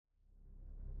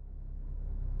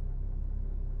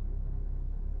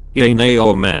Yay, nay,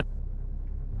 or meh.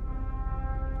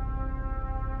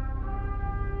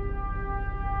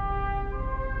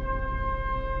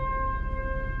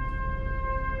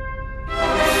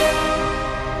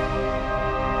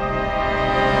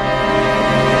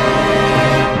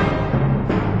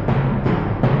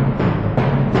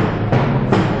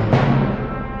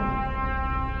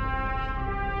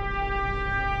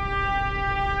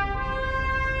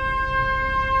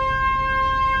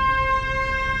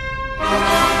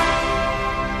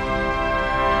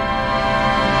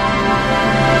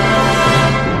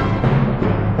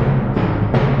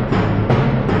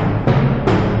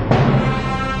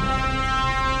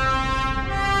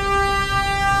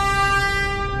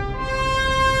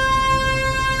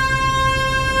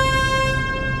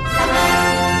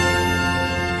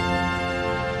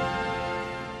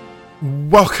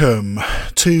 Welcome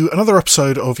to another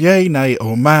episode of Yay, Nay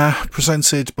or Meh,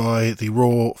 presented by the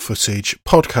Raw Footage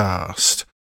Podcast.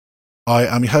 I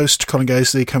am your host, Colin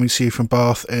Gaisley, coming to you from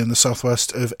Bath in the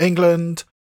southwest of England.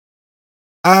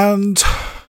 And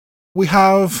we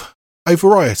have a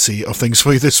variety of things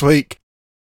for you this week.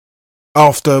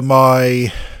 After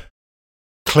my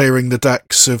clearing the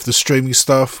decks of the streaming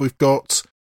stuff, we've got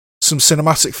some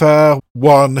cinematic fare,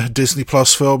 1 Disney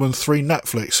Plus film and 3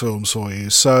 Netflix films for you.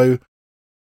 So,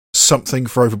 something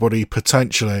for everybody,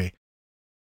 potentially.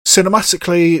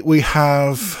 Cinematically, we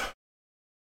have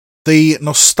the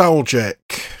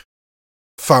nostalgic,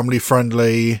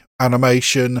 family-friendly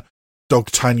animation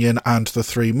Dogtanian and the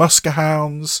Three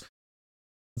Muskehounds,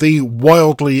 the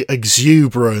wildly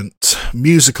exuberant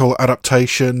musical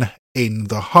adaptation In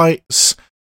the Heights,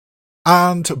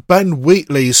 and Ben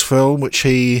Wheatley's film, which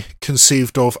he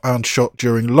conceived of and shot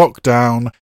during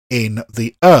lockdown, In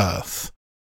the Earth.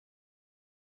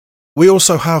 We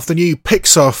also have the new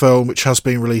Pixar film, which has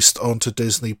been released onto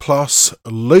Disney Plus,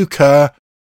 Luca.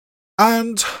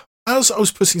 And as I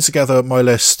was putting together my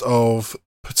list of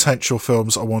potential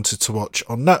films I wanted to watch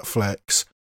on Netflix,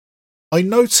 I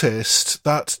noticed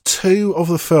that 2 of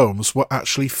the films were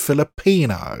actually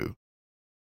Filipino,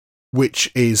 which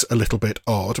is a little bit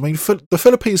odd. I mean, the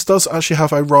Philippines does actually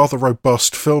have a rather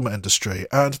robust film industry,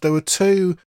 and there were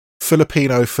 2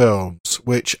 Filipino films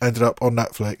which ended up on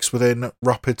Netflix within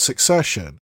rapid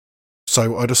succession.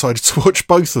 So I decided to watch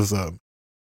both of them.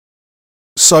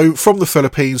 So from the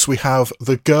Philippines we have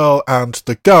The Girl and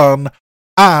the Gun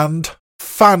and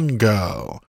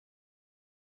Fangirl.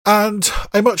 And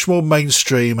a much more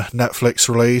mainstream Netflix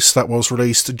release that was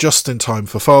released just in time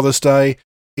for Father's Day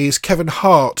is Kevin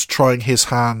Hart trying his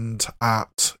hand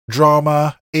at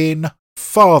drama in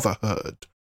Fatherhood.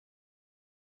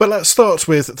 But let's start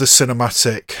with the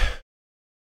cinematic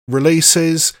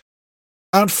releases.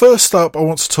 And first up, I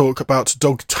want to talk about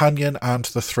Dogtanian and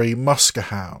the Three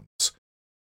Muskehounds,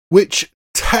 which,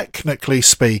 technically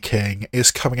speaking,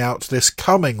 is coming out this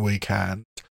coming weekend,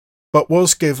 but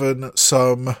was given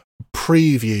some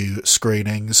preview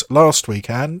screenings last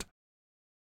weekend,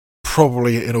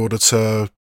 probably in order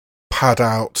to pad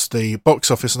out the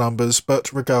box office numbers,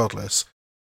 but regardless.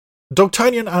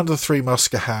 Dogtanian and the Three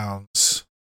Muskehounds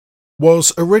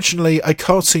was originally a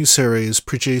cartoon series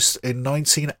produced in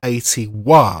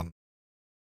 1981.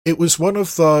 It was one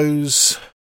of those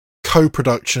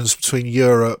co-productions between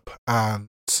Europe and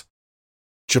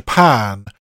Japan,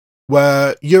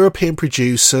 where European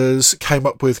producers came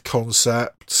up with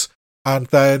concepts and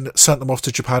then sent them off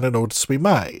to Japan in order to be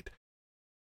made.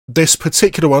 This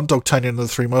particular one, Dogtanian and the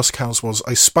Three Muskehounds, was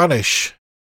a Spanish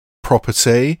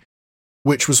property,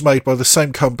 which was made by the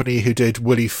same company who did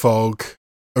Willy Fogg,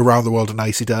 Around the World in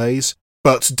 80 Days,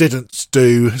 but didn't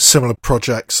do similar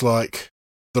projects like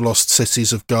The Lost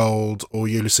Cities of Gold or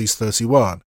Ulysses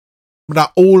 31.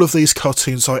 Now, all of these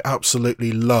cartoons I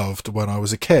absolutely loved when I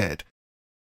was a kid.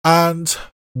 And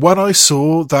when I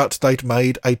saw that they'd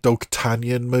made a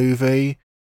Dogtanian movie,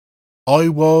 I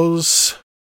was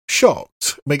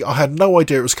shocked. I mean, I had no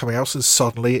idea it was coming out, and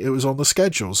suddenly it was on the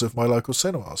schedules of my local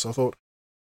cinemas. I thought,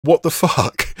 what the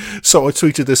fuck? So I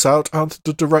tweeted this out, and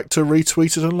the director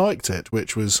retweeted and liked it,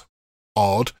 which was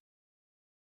odd,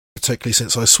 particularly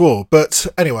since I swore. But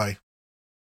anyway,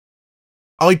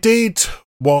 I did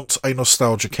want a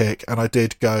nostalgia kick, and I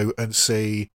did go and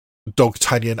see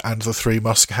Dogtanian and the Three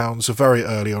Muskehounds very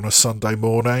early on a Sunday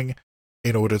morning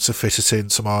in order to fit it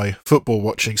into my football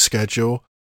watching schedule.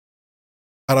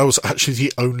 And I was actually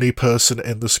the only person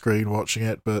in the screen watching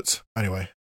it, but anyway.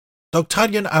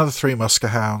 Dogtanian and the Three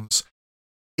Muskehounds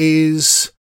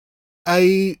is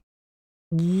a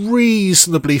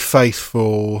reasonably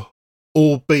faithful,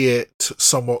 albeit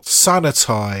somewhat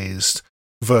sanitised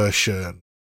version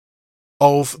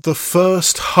of the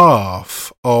first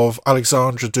half of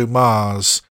Alexandre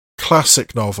Dumas'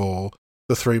 classic novel,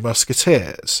 The Three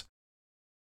Musketeers,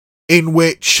 in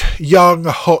which young,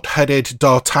 hot-headed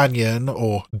D'Artagnan,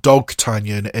 or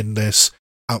Dogtagnan in this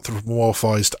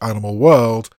anthropomorphized animal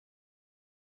world,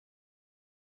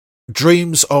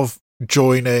 dreams of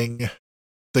joining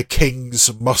the King's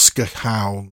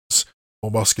Muskehounds,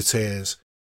 or Musketeers,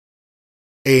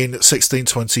 in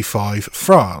 1625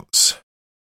 France,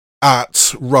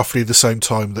 at roughly the same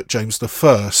time that James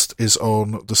I is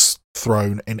on the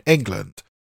throne in England.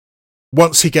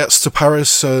 Once he gets to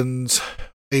Paris and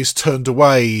is turned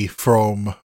away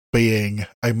from being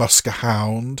a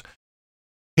Muskehound,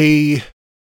 he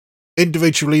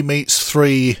individually meets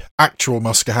 3 actual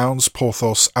Muskehounds,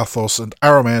 Porthos, Athos and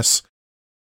Aramis,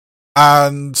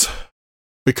 and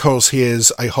because he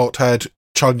is a hothead,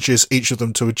 challenges each of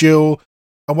them to a duel,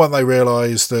 and when they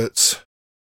realise that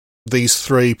these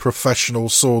 3 professional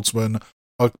swordsmen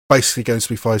are basically going to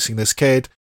be fighting this kid,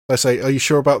 they say, "Are you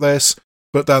sure about this?"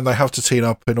 But then they have to team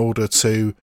up in order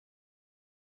to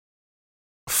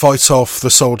fight off the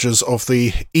soldiers of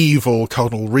the evil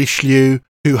Cardinal Richelieu,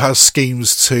 who has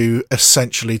schemes to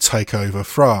essentially take over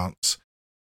France.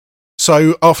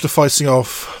 So after fighting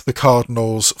off the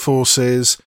Cardinal's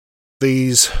forces,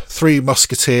 these 3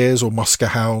 musketeers, or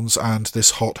muskehounds, and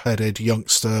this hot-headed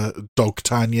youngster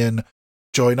Dogtagnan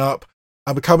join up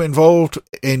and become involved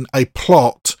in a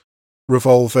plot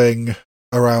revolving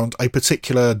around a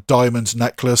particular diamond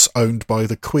necklace owned by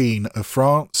the Queen of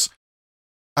France.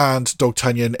 And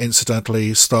Dogtagnan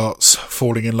incidentally starts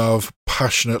falling in love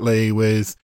passionately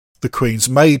with the Queen's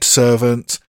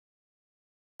maidservant,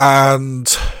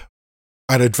 and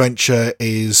an adventure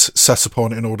is set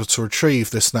upon in order to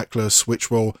retrieve this necklace, which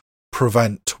will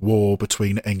prevent war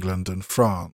between England and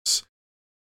France.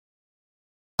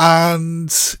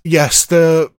 And yes,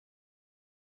 the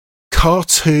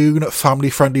cartoon,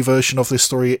 family-friendly version of this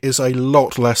story is a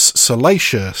lot less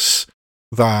salacious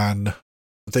than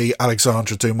the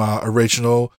Alexandre Dumas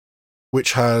original,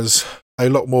 which has a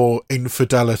lot more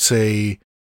infidelity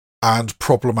and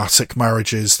problematic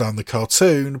marriages than the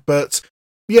cartoon, but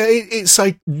yeah, it's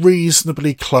a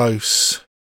reasonably close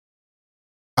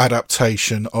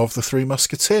adaptation of The Three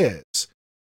Musketeers.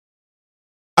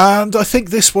 And I think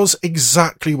this was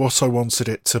exactly what I wanted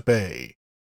it to be.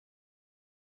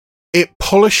 It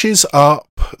polishes up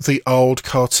the old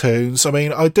cartoons. I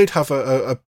mean, I did have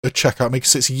a check out,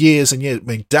 because it's years and years, I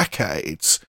mean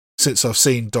decades, since I've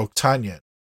seen Dogtagnan.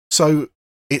 So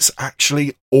it's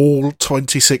actually all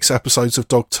 26 episodes of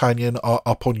Dogtagnan are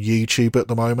up on YouTube at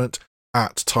the moment,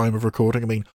 at time of recording. I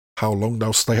mean, how long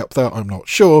they'll stay up there, I'm not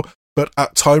sure, but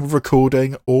at time of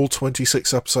recording, all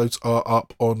 26 episodes are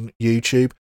up on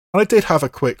YouTube. And I did have a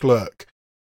quick look,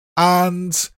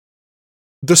 and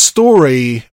the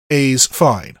story is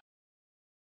fine.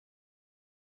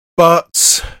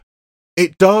 But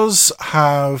it does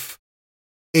have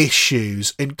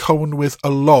issues in common with a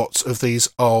lot of these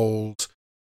old,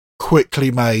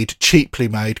 quickly made, cheaply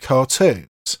made cartoons.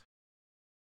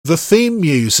 The theme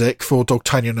music for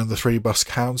Dogtagnan and the Three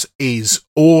Muskehounds is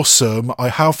awesome, I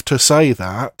have to say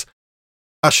that.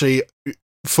 Actually,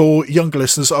 for younger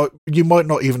listeners, you might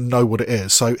not even know what it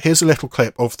is, so here's a little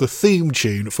clip of the theme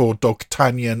tune for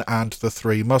Dogtagnan and the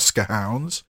Three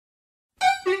Muskehounds.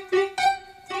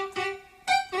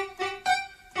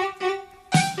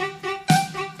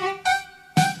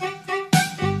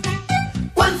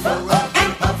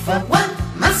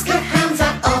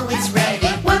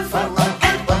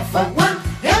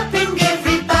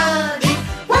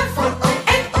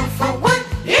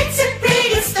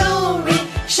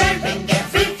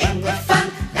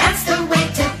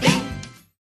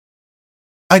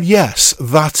 And yes,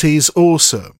 that is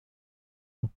awesome.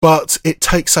 But it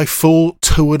takes a full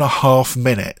 2.5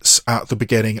 minutes at the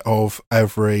beginning of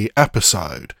every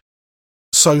episode.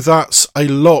 So that's a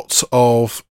lot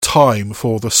of time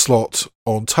for the slot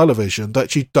on television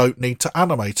that you don't need to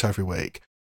animate every week.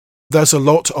 There's a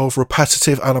lot of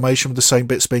repetitive animation with the same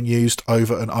bits being used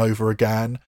over and over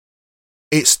again.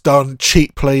 It's done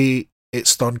cheaply,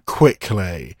 it's done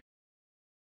quickly.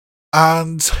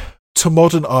 And to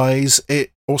modern eyes,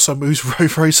 it also moves very,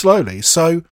 very slowly.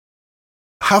 So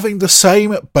having the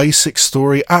same basic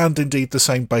story and indeed the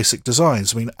same basic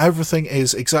designs, I mean, everything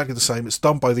is exactly the same. It's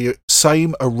done by the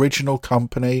same original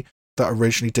company that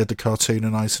originally did the cartoon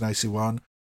in 1981.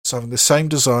 So having the same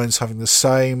designs, having the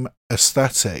same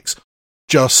aesthetics,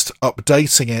 just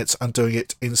updating it and doing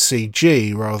it in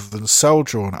CG rather than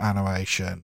cel-drawn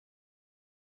animation.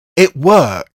 It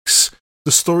works.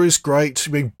 The story's great.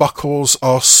 I mean, buckles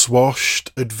are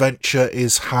swashed, adventure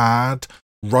is had,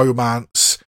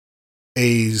 romance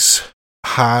is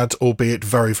had, albeit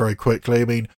very, very quickly. I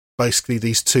mean, basically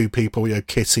these two people,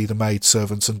 Kitty, the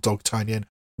maidservant, and D'Artagnan,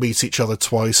 meet each other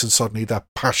twice and suddenly they're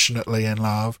passionately in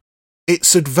love.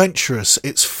 It's adventurous,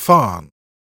 it's fun.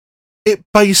 It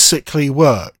basically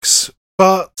works,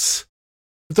 but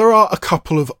there are a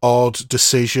couple of odd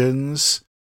decisions.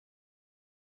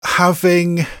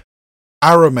 Having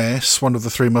Aramis, one of the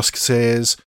Three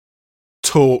Musketeers,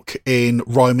 talk in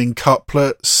rhyming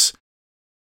couplets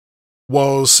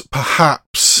was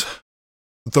perhaps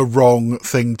the wrong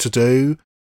thing to do.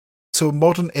 To a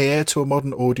modern ear, to a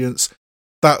modern audience,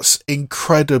 that's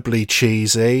incredibly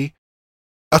cheesy.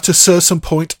 At a certain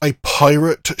point, a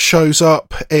pirate shows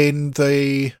up in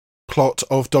the plot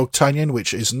of D'Artagnan,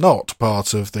 which is not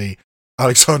part of the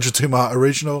Alexandre Dumas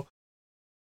original,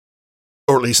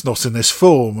 or at least not in this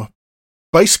form,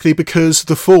 basically because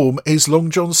the form is Long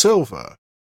John Silver.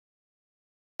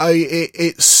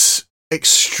 It's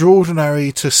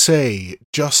extraordinary to see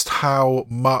just how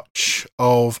much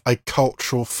of a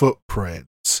cultural footprint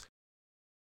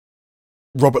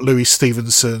Robert Louis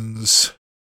Stevenson's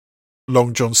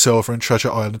Long John Silver and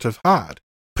Treasure Island have had,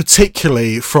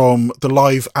 particularly from the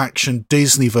live-action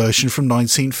Disney version from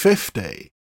 1950.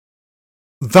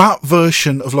 That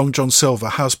version of Long John Silver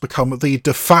has become the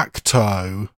de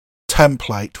facto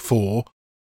template for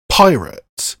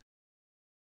pirates.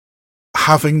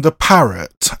 Having the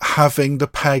parrot, having the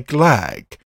peg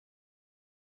leg,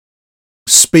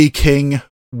 speaking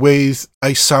with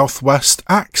a southwest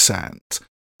accent.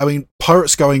 I mean,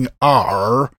 pirates going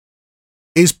 "arr"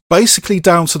 is basically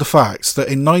down to the fact that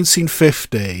in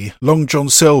 1950, Long John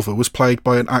Silver was played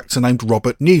by an actor named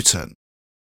Robert Newton,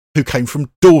 who came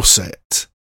from Dorset.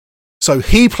 So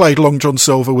he played Long John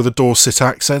Silver with a Dorset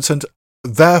accent, and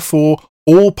therefore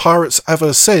all pirates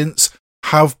ever since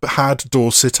have had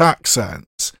Dorset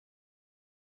accents.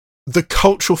 The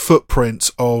cultural footprint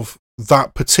of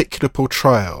that particular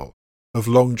portrayal of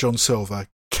Long John Silver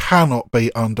cannot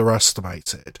be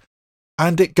underestimated.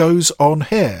 And it goes on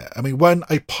here. I mean, when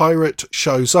a pirate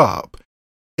shows up,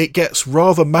 it gets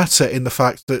rather meta in the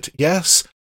fact that, yes,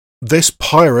 this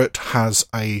pirate has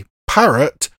a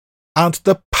parrot, and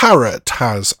the parrot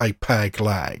has a peg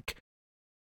leg,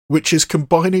 which is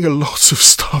combining a lot of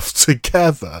stuff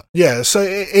together. Yeah, so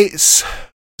it's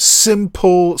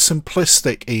simple,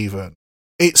 simplistic even.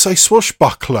 It's a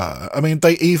swashbuckler. I mean,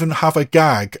 they even have a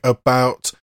gag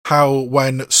about how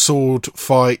when sword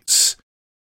fights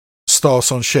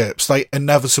start on ships, they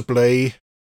inevitably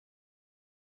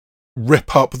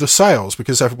rip up the sails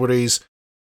because everybody's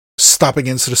stabbing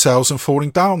into the sails and falling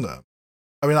down them.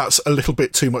 I mean, that's a little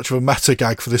bit too much of a meta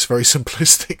gag for this very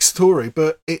simplistic story,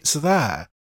 but it's there.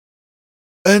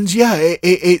 And yeah,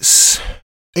 it's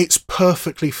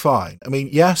perfectly fine. I mean,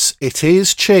 yes, it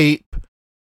is cheap,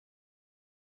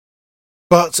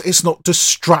 but it's not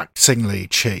distractingly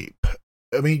cheap.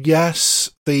 I mean, yes,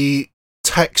 the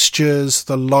textures,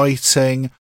 the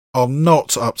lighting are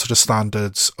not up to the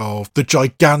standards of the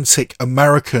gigantic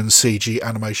American CG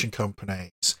animation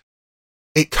companies.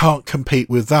 It can't compete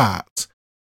with that.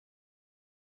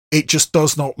 It just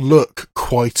does not look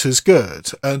quite as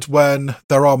good. And when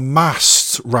there are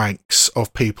massed ranks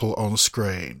of people on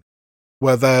screen,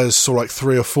 where there's sort of like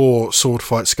 3 or 4 sword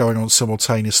fights going on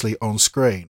simultaneously on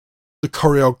screen, the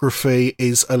choreography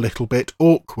is a little bit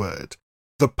awkward.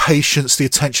 The patience, the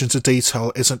attention to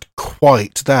detail isn't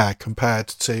quite there compared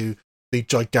to the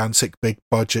gigantic, big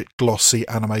budget, glossy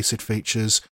animated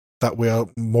features that we are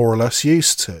more or less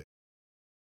used to.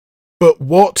 But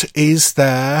what is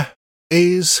there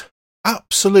is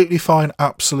absolutely fine,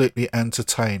 absolutely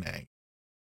entertaining.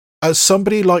 As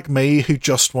somebody like me who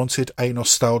just wanted a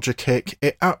nostalgia kick,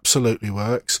 it absolutely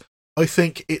works. I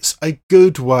think it's a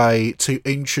good way to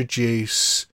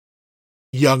introduce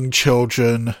young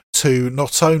children to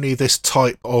not only this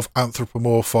type of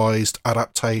anthropomorphized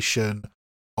adaptation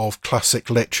of classic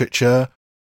literature,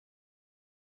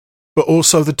 but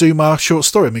also the Dumas short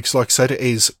story, because like I said, it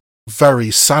is very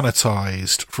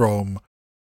sanitized from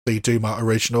the Dumas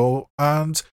original,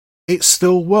 and it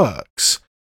still works.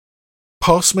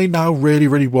 Part of me now really,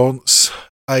 really wants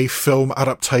a film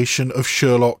adaptation of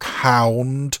Sherlock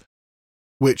Hound,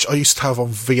 which I used to have on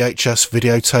VHS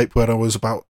videotape when I was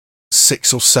about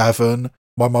 6 or 7.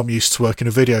 My mum used to work in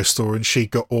a video store and she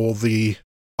got all the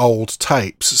old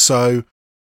tapes. So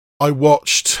I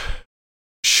watched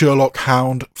Sherlock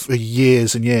Hound for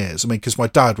years and years. I mean, because my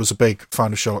dad was a big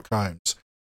fan of Sherlock Holmes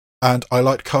and I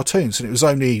liked cartoons. And it was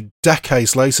only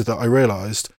decades later that I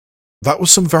realised that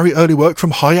was some very early work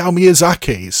from Hayao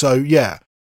Miyazaki. So yeah,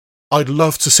 I'd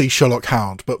love to see Sherlock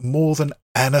Hound, but more than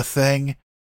anything,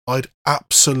 I'd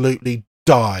absolutely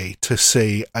die to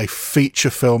see a feature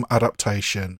film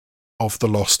adaptation of the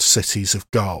Lost Cities of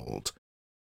Gold.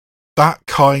 That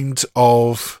kind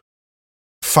of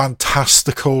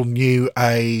fantastical new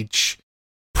age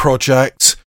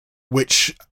project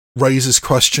which raises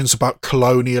questions about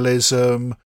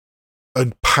colonialism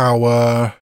and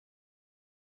power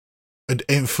and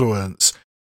influence.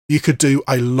 You could do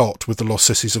a lot with the Lost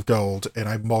Cities of Gold in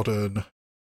a modern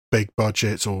big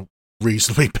budget or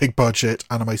reasonably big budget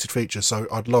animated feature, so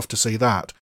I'd love to see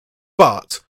that.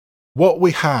 But what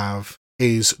we have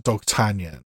is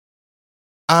Dogtanian.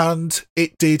 And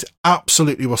it did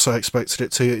absolutely what I expected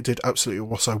it to. It did absolutely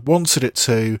what I wanted it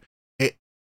to. It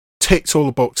ticked all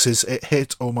the boxes. It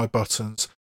hit all my buttons.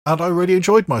 And I really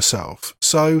enjoyed myself.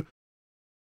 So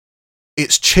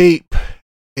it's cheap.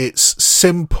 It's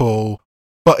simple.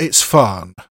 But it's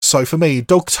fun. So for me,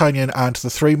 Dogtanian and the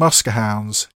Three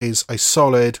Muskehounds is a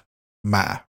solid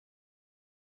meh.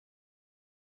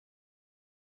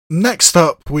 Next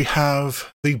up, we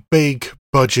have the big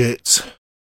budget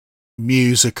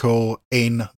musical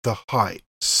In the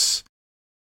Heights.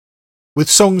 With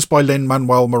songs by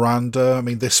Lin-Manuel Miranda. I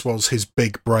mean, this was his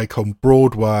big break on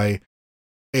Broadway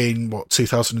in,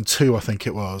 2002, I think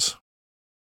it was.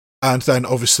 And then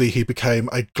obviously he became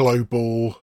a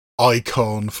global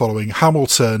icon following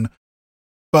Hamilton,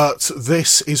 but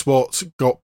this is what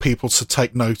got people to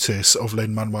take notice of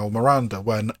Lin-Manuel Miranda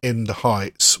when In the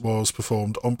Heights was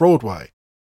performed on Broadway.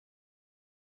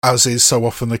 As is so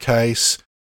often the case,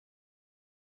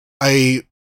 a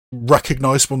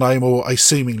recognisable name, or a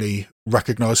seemingly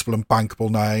recognisable and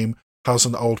bankable name, has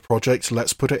an old project,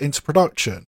 let's put it into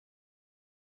production.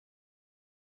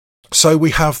 So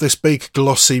we have this big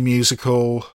glossy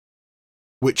musical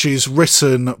which is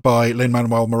written by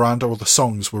Lin-Manuel Miranda, or the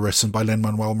songs were written by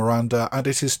Lin-Manuel Miranda, and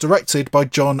it is directed by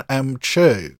John M.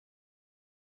 Chu,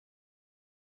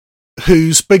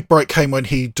 whose big break came when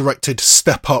he directed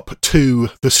Step Up to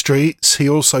the Streets. He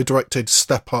also directed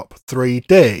Step Up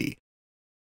 3D.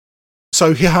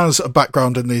 So he has a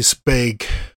background in these big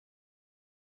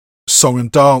song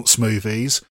and dance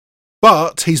movies,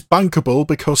 but he's bankable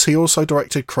because he also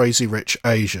directed Crazy Rich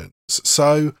Asians.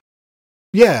 So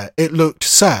yeah, it looked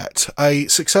set. A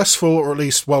successful, or at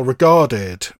least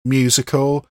well-regarded,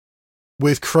 musical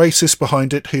with creators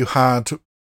behind it who had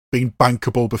been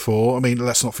bankable before. I mean,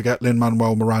 let's not forget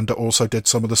Lin-Manuel Miranda also did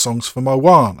some of the songs for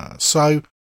Moana. So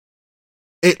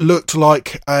it looked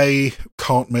like a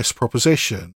can't-miss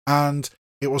proposition. And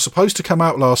it was supposed to come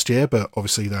out last year, but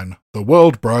obviously then the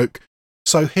world broke.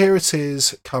 So here it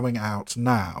is coming out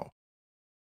now.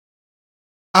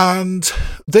 And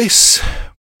this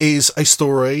is a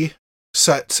story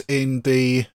set in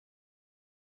the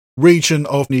region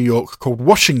of New York called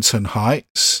Washington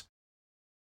Heights,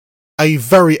 a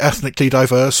very ethnically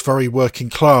diverse, very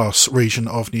working class region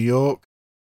of New York,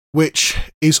 which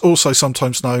is also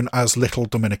sometimes known as Little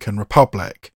Dominican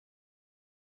Republic.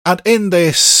 And in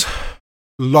this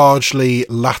largely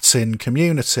Latin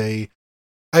community,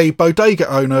 a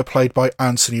bodega owner played by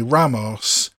Anthony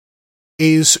Ramos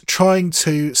is trying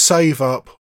to save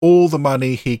up all the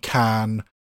money he can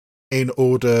in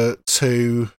order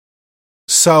to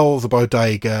sell the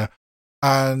bodega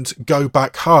and go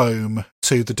back home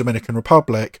to the Dominican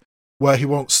Republic, where he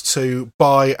wants to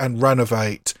buy and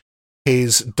renovate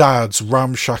his dad's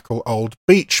ramshackle old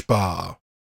beach bar.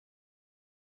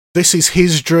 This is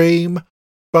his dream,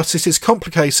 but it is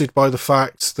complicated by the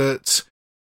fact that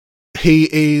he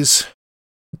is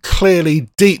clearly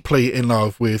deeply in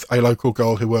love with a local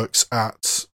girl who works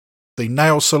at the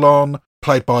nail salon,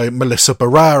 played by Melissa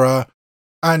Barrera,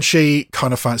 and she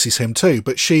kind of fancies him too,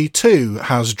 but she too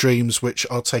has dreams which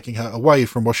are taking her away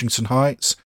from Washington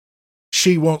Heights.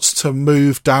 She wants to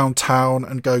move downtown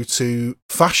and go to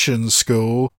fashion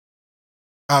school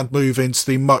and move into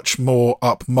the much more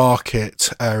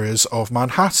upmarket areas of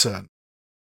Manhattan.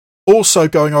 Also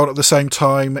going on at the same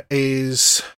time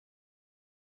is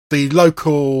the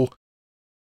local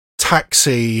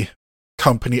taxi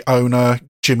company owner,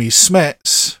 Jimmy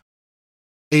Smits,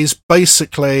 is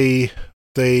basically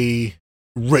the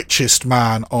richest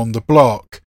man on the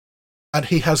block, and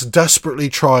he has desperately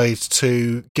tried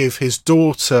to give his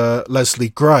daughter, Leslie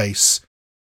Grace,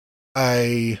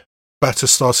 a better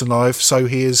start in life, so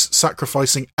he is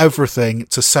sacrificing everything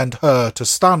to send her to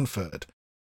Stanford,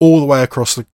 all the way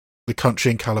across the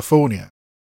country in California.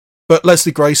 But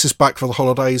Leslie Grace is back for the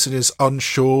holidays and is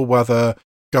unsure whether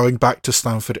going back to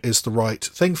Stanford is the right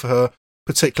thing for her,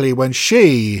 particularly when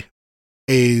she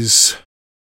is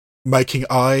making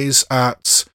eyes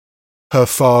at her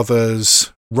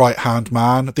father's right-hand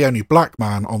man, the only black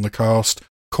man on the cast,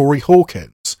 Corey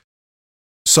Hawkins.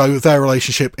 So their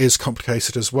relationship is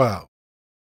complicated as well.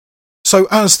 So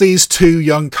as these two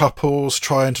young couples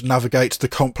try and navigate the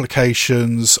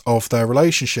complications of their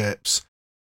relationships,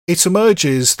 it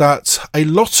emerges that a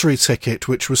lottery ticket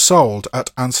which was sold at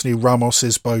Anthony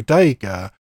Ramos's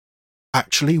bodega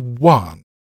actually won.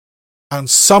 And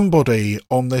somebody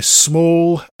on this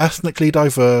small, ethnically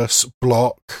diverse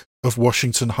block of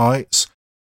Washington Heights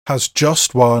has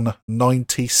just won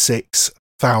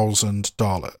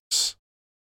 $96,000.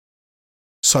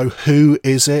 So who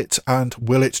is it, and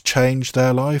will it change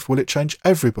their life? Will it change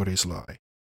everybody's life?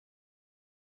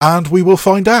 And we will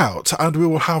find out, and we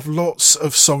will have lots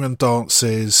of song and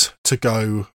dances to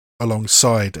go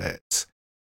alongside it.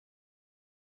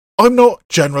 I'm not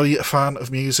generally a fan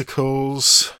of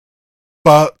musicals,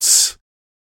 but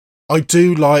I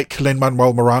do like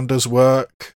Lin-Manuel Miranda's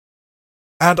work,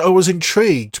 and I was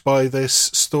intrigued by this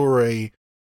story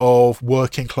of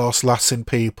working class Latin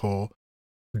people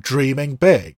dreaming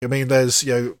big. I mean, there's,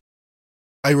 a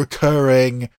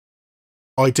recurring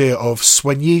idea of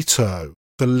sueñito,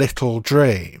 the little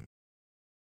dream.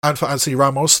 And for Anthony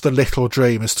Ramos, the little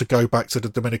dream is to go back to the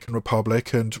Dominican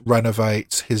Republic and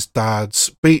renovate his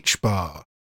dad's beach bar.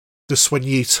 The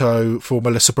sueñito for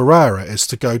Melissa Barrera is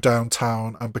to go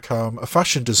downtown and become a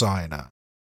fashion designer.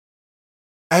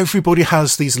 Everybody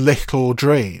has these little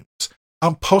dreams,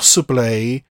 and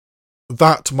possibly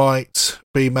that might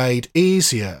be made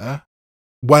easier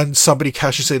when somebody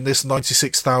cashes in this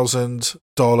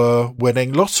 $96,000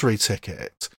 winning lottery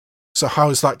ticket. So how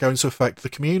is that going to affect the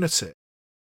community?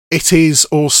 It is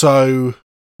also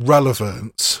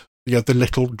relevant, the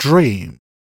little dream,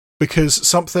 because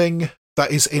something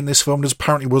that is in this film that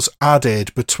apparently was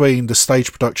added between the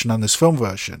stage production and this film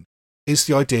version is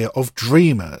the idea of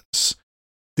dreamers.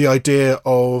 The idea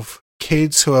of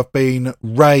kids who have been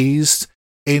raised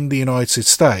in the United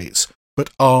States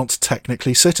but aren't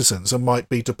technically citizens and might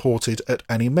be deported at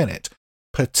any minute,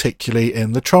 particularly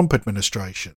in the Trump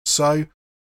administration. So,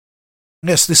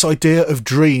 yes, this idea of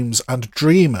dreams and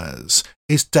dreamers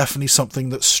is definitely something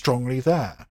that's strongly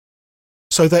there.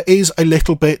 So there is a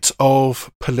little bit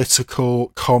of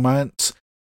political comment,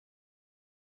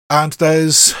 and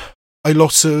there's a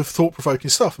lot of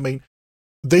thought-provoking stuff. I mean,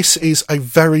 this is a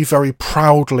very, very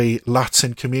proudly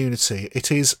Latin community.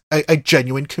 It is a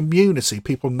genuine community.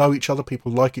 People know each other,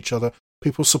 people like each other,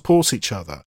 people support each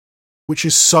other, which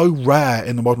is so rare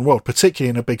in the modern world,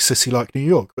 particularly in a big city like New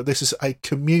York. But this is a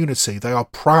community. They are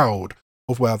proud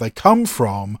of where they come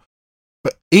from,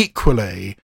 but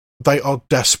equally, they are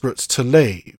desperate to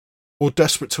leave, or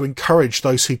desperate to encourage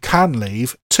those who can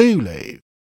leave to leave.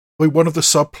 I mean, one of the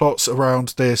subplots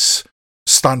around this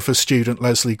Stanford student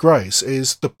Leslie Grace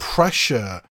is the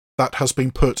pressure that has been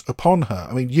put upon her.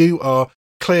 I mean, you are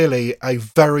clearly a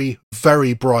very,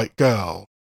 very bright girl.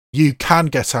 You can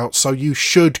get out, so you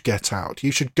should get out.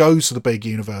 You should go to the big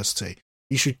university.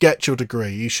 You should get your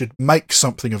degree. You should make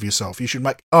something of yourself. You should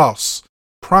make us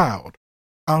proud.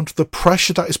 And the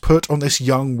pressure that is put on this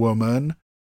young woman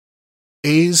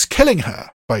is killing her,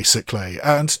 basically,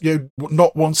 and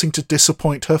not wanting to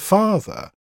disappoint her father,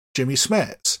 Jimmy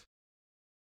Smits.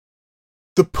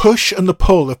 The push and the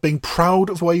pull of being proud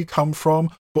of where you come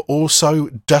from, but also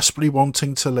desperately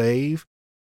wanting to leave,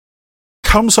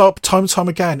 comes up time and time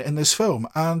again in this film,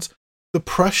 and the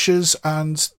pressures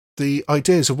and the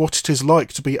ideas of what it is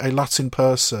like to be a Latin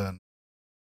person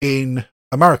in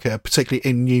America, particularly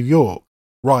in New York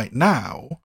right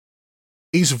now,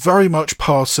 is very much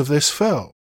part of this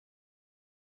film.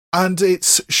 And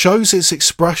it shows its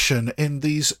expression in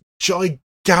these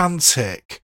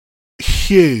gigantic,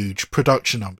 huge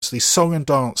production numbers, these song and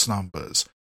dance numbers.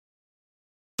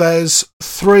 There's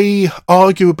 3,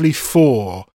 arguably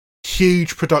 4,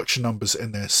 huge production numbers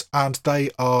in this, and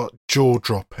they are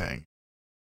jaw-dropping.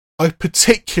 I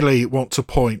particularly want to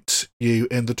point you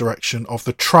in the direction of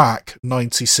the track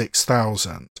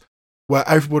 96,000, where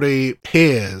everybody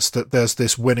hears that there's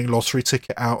this winning lottery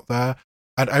ticket out there,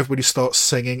 and everybody starts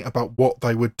singing about what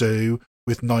they would do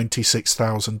with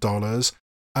 $96,000,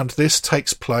 and this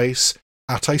takes place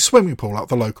at a swimming pool, at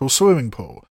the local swimming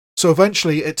pool. So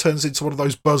eventually it turns into one of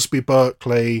those Busby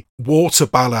Berkeley water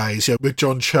ballets, with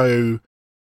John Cho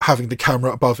having the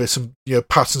camera above it and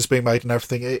patterns being made and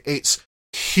everything. It's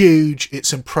huge,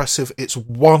 it's impressive, it's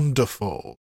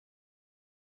wonderful.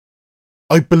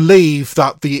 I believe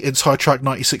that the entire track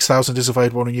 96,000 is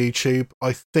available on YouTube.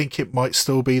 I think it might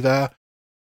still be there,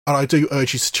 and I do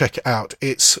urge you to check it out.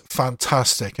 It's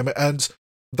fantastic. And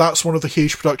that's one of the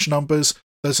huge production numbers.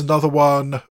 There's another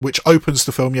one which opens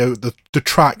the film, the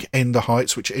track In the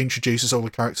Heights, which introduces all the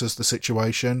characters, the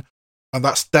situation, and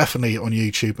that's definitely on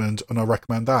YouTube, and I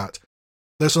recommend that.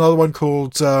 There's another one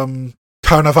called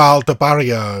Carnaval de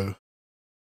Barrio,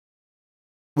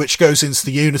 which goes into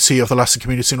the unity of the Latin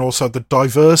community and also the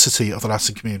diversity of the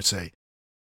Latin community,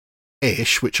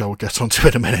 which I will get onto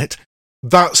in a minute.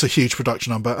 That's a huge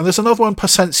production number. And there's another one,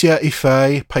 Paciencia y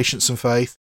Fe, Patience and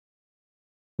Faith,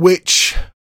 which,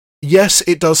 yes,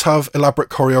 it does have elaborate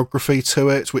choreography to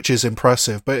it, which is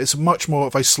impressive, but it's much more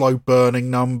of a slow-burning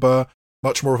number,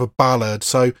 much more of a ballad,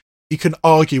 so you can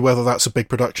argue whether that's a big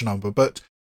production number. But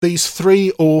these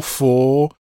 3 or 4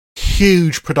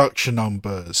 huge production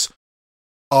numbers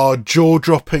are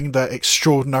jaw-dropping, they're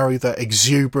extraordinary, they're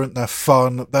exuberant, they're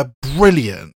fun, they're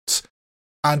brilliant.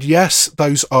 And yes,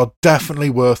 those are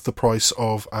definitely worth the price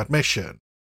of admission.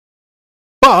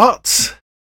 But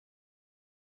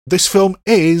this film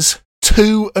is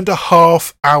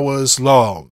 2.5 hours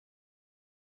long.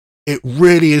 It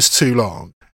really is too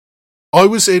long. I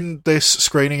was in this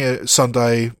screening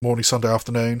Sunday morning, Sunday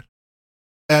afternoon,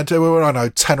 and there were,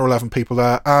 10 or 11 people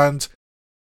there, and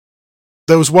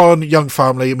there was one young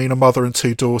family, a mother and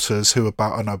 2 daughters, who were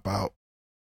about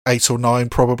 8 or 9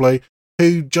 probably,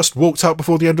 who just walked out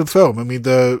before the end of the film.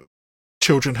 The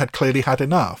children had clearly had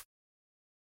enough.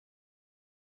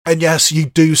 And yes, you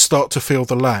do start to feel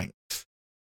the length.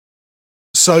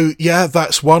 So yeah,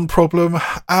 that's one problem.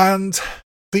 And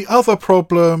the other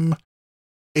problem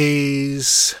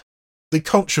is the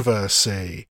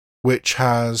controversy which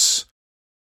has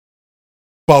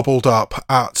bubbled up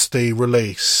at the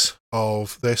release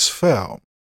of this film.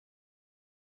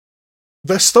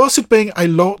 There started being a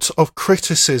lot of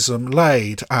criticism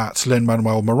laid at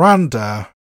Lin-Manuel Miranda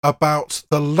about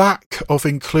the lack of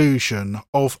inclusion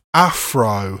of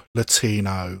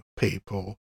Afro-Latino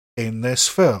people in this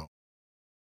film.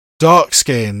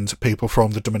 Dark-skinned people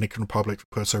from the Dominican Republic,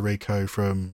 Puerto Rico,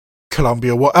 from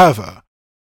Colombia, whatever.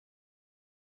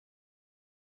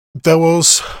 There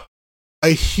was a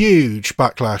huge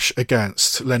backlash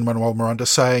against Lin-Manuel Miranda,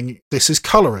 saying this is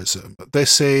colorism.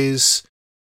 This is,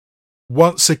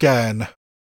 once again,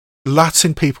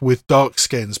 Latin people with dark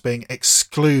skins being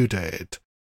excluded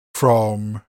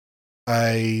from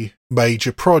a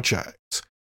major project.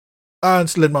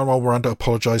 And Lin-Manuel Miranda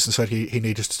apologised and said he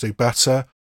needed to do better.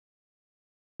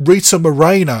 Rita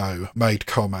Moreno made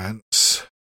comments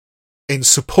in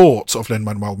support of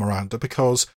Lin-Manuel Miranda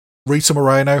because Rita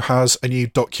Moreno has a new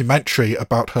documentary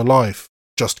about her life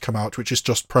just come out, which is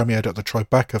just premiered at the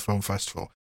Tribeca Film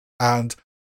Festival. And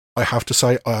I have to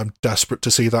say, I am desperate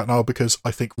to see that now because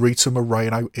I think Rita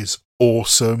Moreno is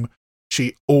awesome.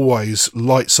 She always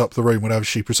lights up the room whenever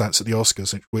she presents at the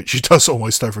Oscars, which she does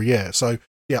almost every year. So,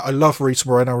 yeah, I love Rita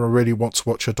Moreno and I really want to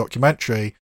watch her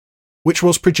documentary, which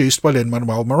was produced by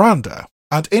Lin-Manuel Miranda.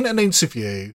 And in an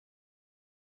interview,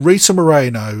 Rita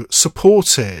Moreno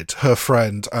supported her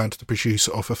friend and the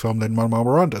producer of the film, Lin-Manuel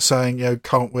Miranda, saying,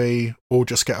 can't we all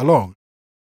just get along?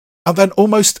 And then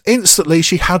almost instantly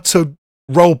she had to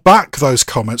roll back those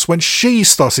comments when she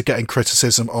started getting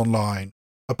criticism online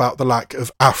about the lack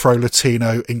of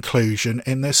Afro-Latino inclusion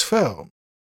in this film.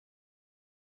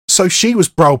 So she was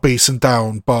browbeaten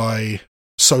down by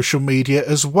social media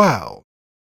as well.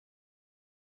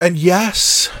 And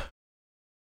yes,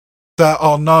 there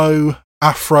are no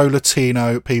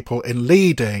Afro-Latino people in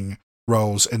leading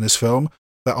roles in this film.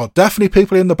 There are definitely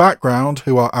people in the background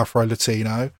who are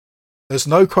Afro-Latino. There's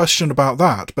no question about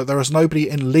that, but there is nobody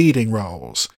in leading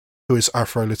roles who is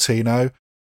Afro-Latino,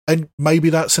 and maybe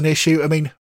that's an issue.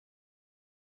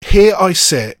 Here I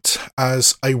sit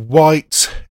as a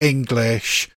white,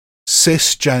 English,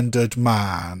 cisgendered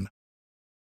man.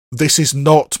 This is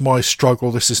not my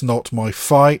struggle, this is not my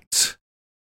fight.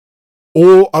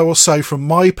 All I will say from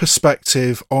my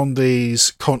perspective on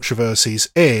these controversies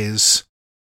is,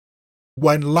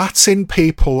 when Latin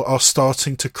people are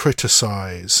starting to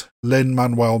criticise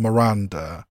Lin-Manuel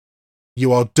Miranda,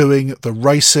 you are doing the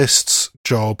racists'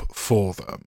 job for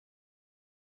them.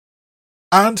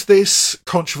 And this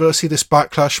controversy, this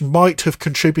backlash, might have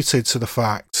contributed to the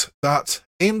fact that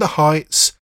In the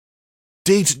Heights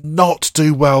did not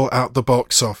do well at the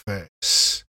box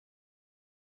office.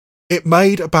 It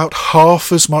made about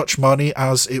half as much money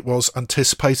as it was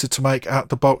anticipated to make at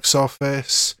the box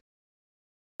office.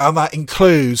 And that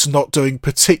includes not doing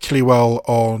particularly well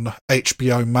on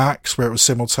HBO Max, where it was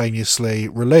simultaneously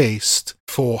released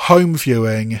for home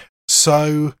viewing.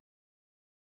 So,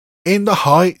 In the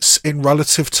Heights, in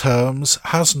relative terms,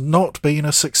 has not been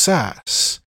a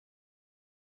success.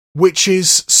 Which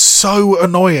is so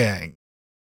annoying.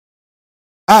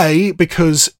 A,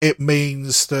 because it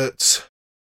means that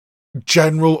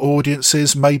general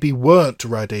audiences maybe weren't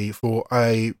ready for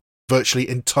a virtually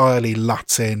entirely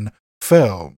Latin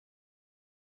film.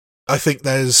 I think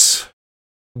there's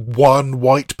one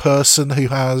white person who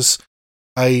has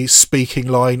a speaking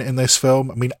line in this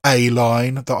film. I mean, a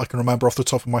line that I can remember off the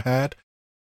top of my head.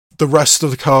 The rest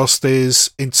of the cast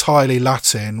is entirely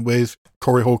Latin, with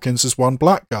Corey Hawkins as one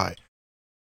black guy.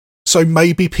 So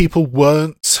maybe people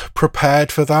weren't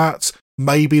prepared for that.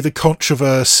 Maybe the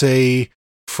controversy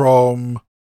from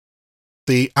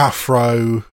the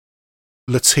Afro-Latino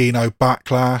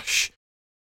backlash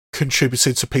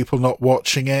contributed to people not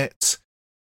watching it.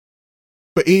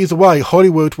 But either way,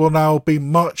 Hollywood will now be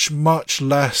much, much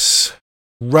less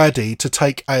ready to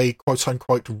take a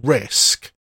quote-unquote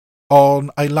risk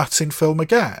on a Latin film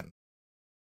again.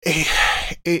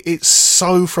 It's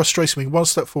so frustrating. I mean, one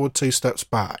step forward, two steps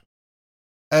back.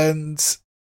 And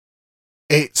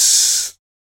it's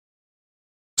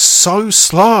so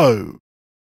slow.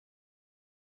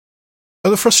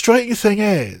 And the frustrating thing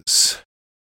is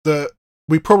that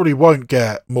we probably won't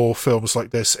get more films like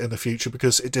this in the future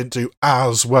because it didn't do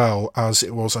as well as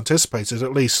it was anticipated,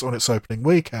 at least on its opening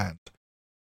weekend.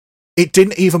 It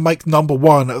didn't even make number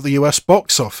one at the US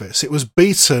box office. It was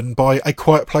beaten by A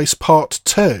Quiet Place Part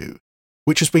 2,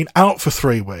 which has been out for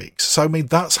 3 weeks. So, I mean,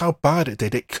 that's how bad it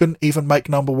did. It couldn't even make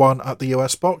number one at the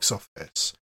US box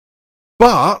office.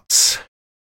 But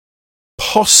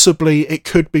possibly it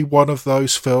could be one of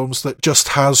those films that just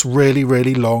has really,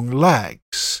 really long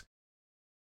legs.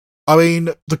 I mean,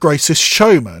 The Greatest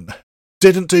Showman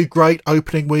didn't do great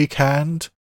opening weekend,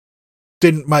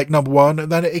 didn't make number one,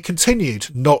 and then it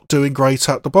continued not doing great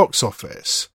at the box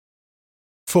office.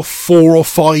 For 4 or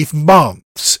 5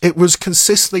 months. It was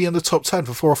consistently in the top 10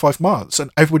 for 4 or 5 months,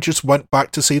 and everyone just went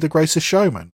back to see The Greatest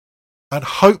Showman. And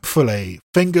hopefully,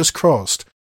 fingers crossed,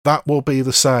 that will be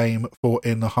the same for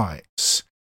In the Heights.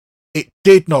 It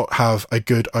did not have a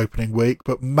good opening week,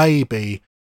 but maybe,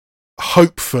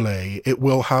 hopefully, it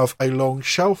will have a long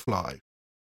shelf life.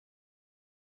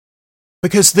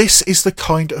 Because this is the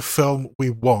kind of film we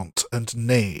want and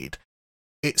need.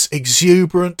 It's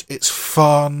exuberant, it's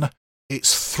fun,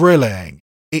 it's thrilling.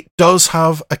 It does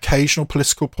have occasional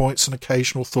political points and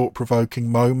occasional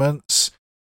thought-provoking moments.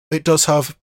 It does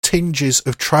have tinges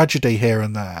of tragedy here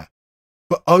and there.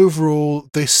 But overall,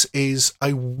 this is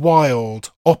a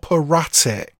wild,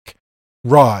 operatic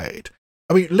ride.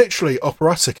 I mean, literally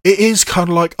operatic. It is kind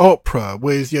of like opera,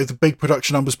 with the big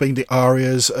production numbers being the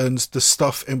arias and the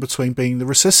stuff in between being the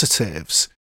recitatives.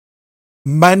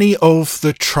 Many of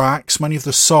the tracks, many of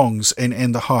the songs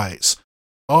in the Heights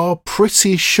are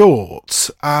pretty short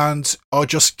and are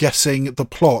just getting the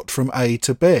plot from A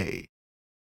to B,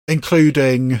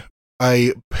 including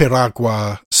a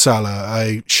piragua seller,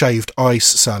 a shaved ice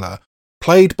seller,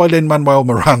 played by Lin-Manuel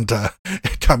Miranda,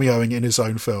 cameoing in his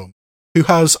own film, who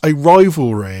has a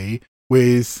rivalry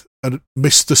with a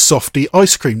Mr. Softy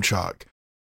ice cream truck.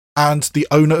 And the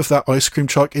owner of that ice cream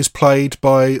truck is played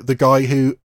by the guy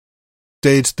who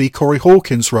did the Corey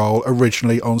Hawkins role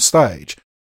originally on stage,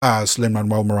 as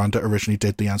Lin-Manuel Miranda originally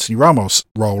did the Anthony Ramos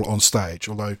role on stage,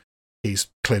 although he's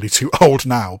clearly too old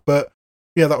now. But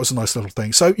yeah, that was a nice little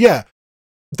thing. So yeah,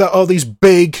 there are these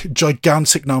big,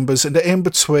 gigantic numbers, and in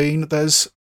between there's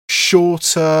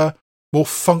shorter, more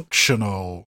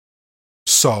functional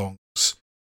songs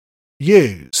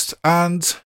used,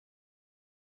 and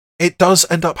it does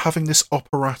end up having this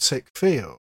operatic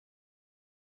feel.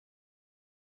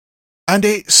 And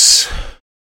it's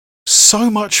so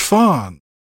much fun.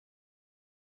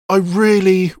 I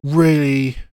really,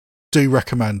 really do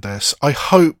recommend this. I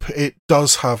hope it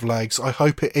does have legs. I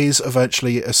hope it is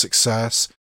eventually a success,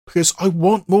 because I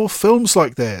want more films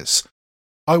like this.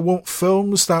 I want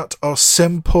films that are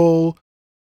simple,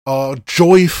 are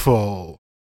joyful.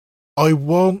 I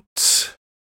want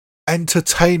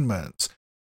entertainment.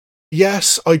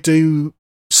 Yes, I do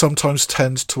sometimes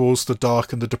tend towards the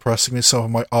dark and the depressing, and some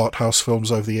of my art house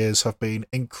films over the years have been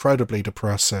incredibly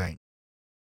depressing.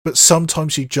 But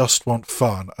sometimes you just want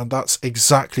fun, and that's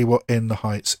exactly what In the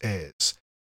Heights is.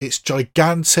 It's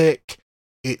gigantic,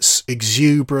 it's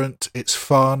exuberant, it's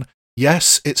fun.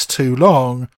 Yes, it's too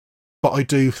long, but I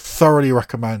do thoroughly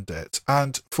recommend it.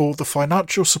 And for the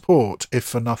financial support, if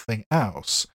for nothing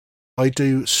else, I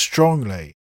do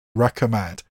strongly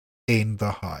recommend In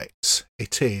the Heights.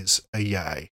 It is a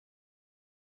yay.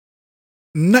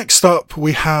 Next up,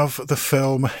 we have the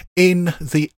film In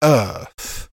the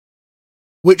Earth,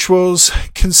 which was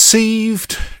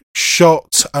conceived,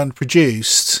 shot and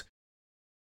produced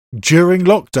during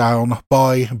lockdown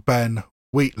by Ben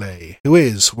Wheatley, who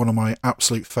is one of my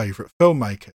absolute favourite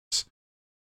filmmakers.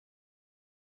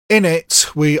 In it,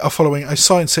 we are following a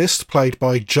scientist played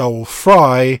by Joel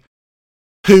Fry,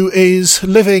 who is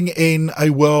living in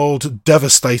a world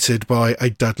devastated by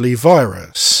a deadly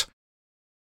virus.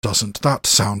 Doesn't that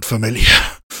sound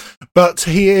familiar? But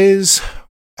he is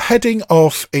heading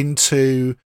off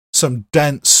into some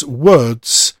dense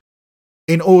woods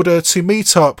in order to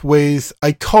meet up with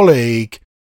a colleague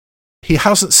he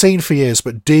hasn't seen for years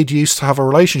but did used to have a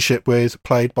relationship with,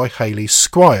 played by Hayley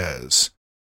Squires.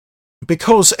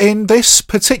 Because in this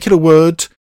particular wood,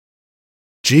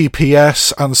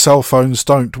 GPS and cell phones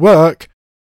don't work.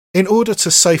 In order to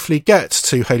safely get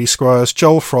to Hayley Squires,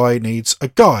 Joel Fry needs a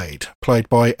guide, played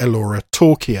by Elora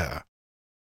Torkia.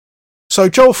 So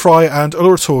Joel Fry and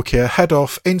Elora Torkia head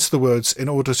off into the woods in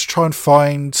order to try and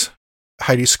find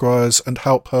Hayley Squires and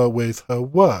help her with her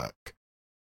work.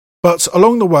 But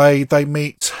along the way, they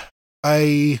meet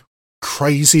a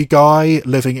crazy guy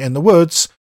living in the woods,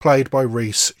 played by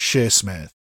Reece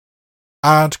Shearsmith.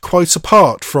 And quite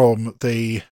apart from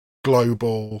the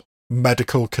global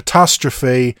medical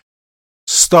catastrophe,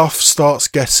 stuff starts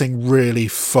getting really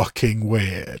fucking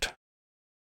weird.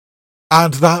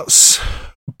 And that's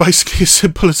basically as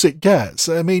simple as it gets.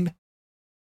 I mean,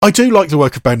 I do like the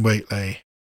work of Ben Wheatley.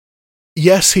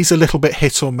 Yes, he's a little bit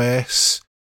hit or miss,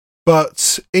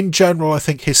 but in general, I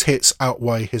think his hits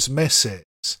outweigh his misses.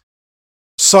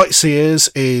 Sightseers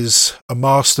is a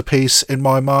masterpiece in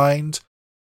my mind.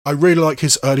 I really like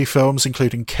his early films,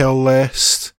 including Kill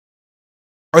List.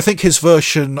 I think his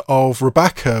version of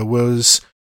Rebecca was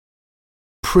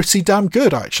pretty damn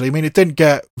good, actually. I mean, it didn't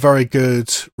get very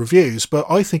good reviews, but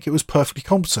I think it was perfectly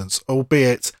competent,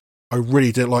 albeit I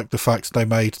really didn't like the fact they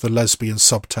made the lesbian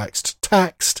subtext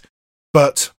text.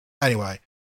 But anyway,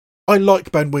 I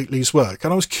like Ben Wheatley's work,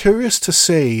 and I was curious to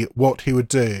see what he would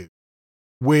do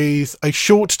with a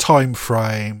short time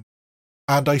frame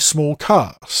and a small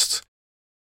cast.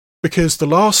 Because the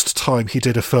last time he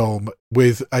did a film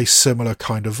with a similar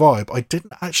kind of vibe, I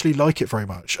didn't actually like it very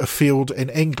much. A Field in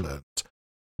England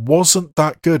wasn't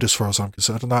that good as far as I'm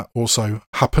concerned, and that also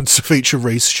happens to feature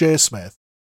Reece Shearsmith,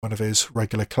 one of his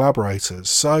regular collaborators.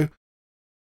 So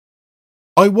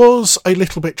I was a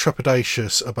little bit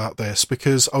trepidatious about this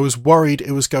because I was worried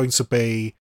it was going to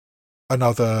be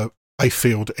another A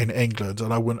Field in England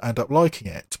and I wouldn't end up liking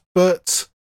it. But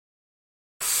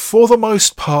for the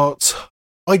most part,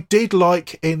 I did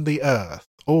like In the Earth,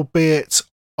 albeit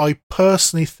I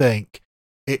personally think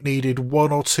it needed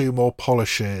one or two more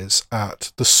polishes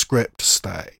at the script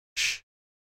stage.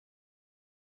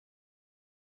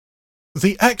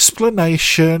 The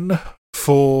explanation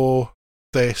for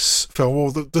this film,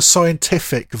 or the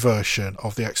scientific version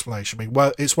of the explanation, I mean,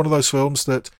 well, it's one of those films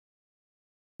that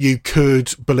you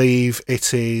could believe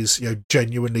it is, you know,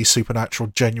 genuinely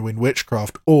supernatural, genuine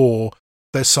witchcraft, or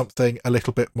there's something a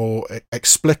little bit more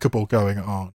explicable going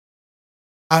on.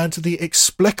 And the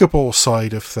explicable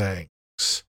side of things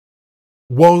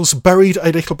was buried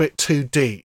a little bit too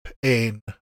deep in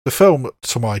the film,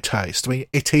 to my taste. I mean,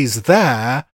 it is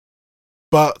there,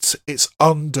 but it's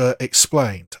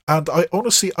under-explained. And I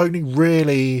honestly only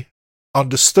really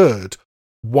understood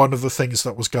one of the things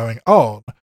that was going on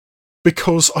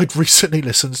because I'd recently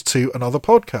listened to another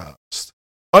podcast.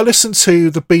 I listened to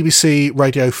the BBC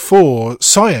Radio 4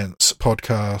 science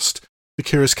podcast, The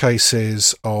Curious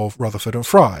Cases of Rutherford and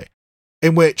Fry,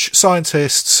 in which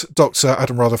scientists Dr.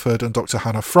 Adam Rutherford and Dr.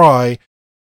 Hannah Fry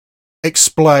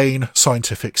explain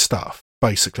scientific stuff,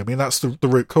 basically. I mean, that's the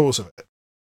root cause of it.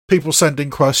 People send in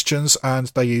questions and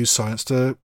they use science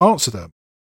to answer them.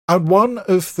 And one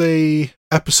of the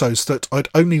episodes that I'd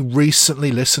only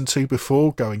recently listened to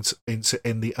before going into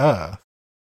In the Earth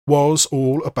was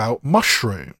all about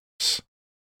mushrooms,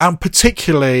 and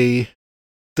particularly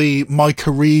the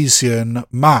mycorrhizan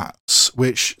mats,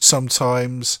 which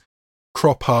sometimes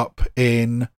crop up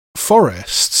in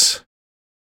forests.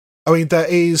 I mean, there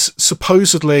is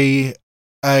supposedly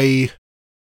a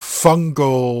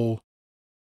fungal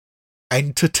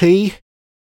entity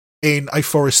in a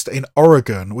forest in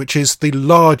Oregon, which is the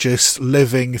largest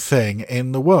living thing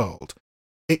in the world.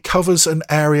 It covers an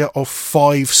area of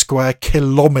 5 square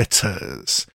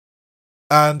kilometres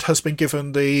and has been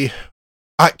given the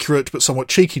accurate but somewhat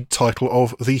cheeky title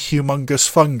of the humongous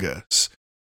fungus.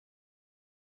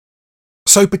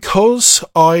 So because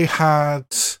I had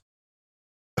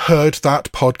heard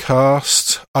that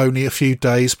podcast only a few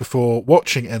days before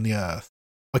watching In the Earth,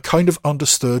 I kind of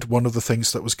understood one of the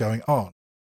things that was going on.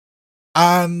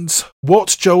 And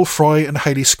what Joel Fry and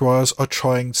Hayley Squires are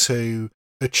trying to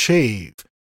achieve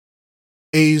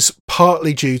is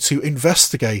partly due to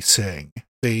investigating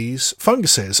these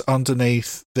funguses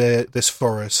underneath this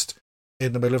forest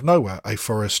in the middle of nowhere, a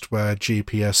forest where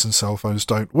GPS and cell phones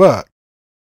don't work.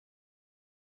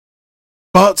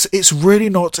 But it's really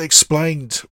not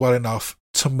explained well enough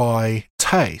to my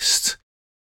taste.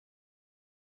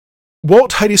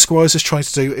 What Hayley Squires is trying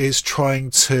to do is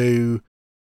trying to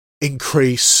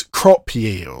increase crop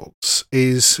yields,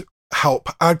 is help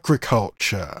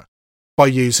agriculture by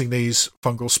using these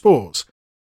fungal spores.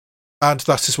 And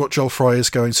that is what Joel Fry is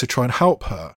going to try and help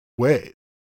her with.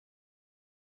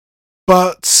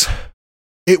 But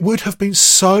it would have been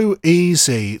so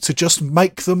easy to just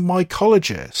make them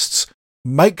mycologists,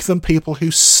 make them people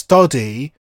who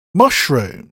study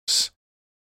mushrooms.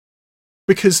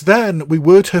 Because then we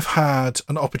would have had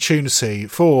an opportunity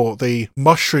for the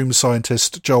mushroom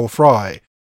scientist Joel Fry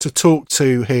to talk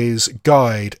to his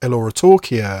guide Elora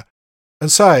Torkia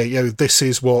and say, this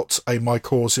is what a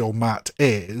mycorrhizal mat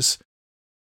is.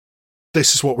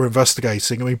 This is what we're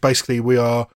investigating. I mean, basically we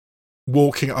are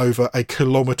walking over a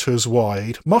kilometres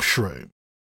wide mushroom.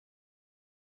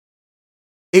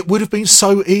 It would have been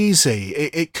so easy.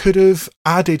 It could have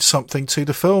added something to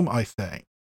the film, I think.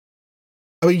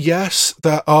 I mean, yes,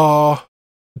 there are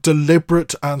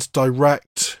deliberate and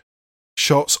direct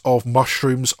shots of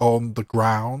mushrooms on the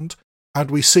ground,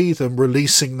 and we see them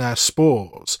releasing their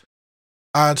spores.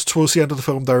 And towards the end of the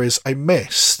film, there is a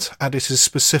mist, and it is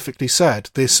specifically said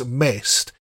this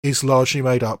mist is largely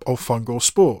made up of fungal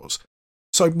spores.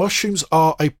 So mushrooms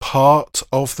are a part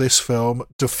of this film,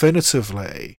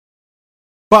 definitively.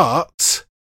 But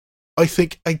I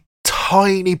think a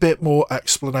tiny bit more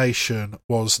explanation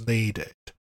was needed.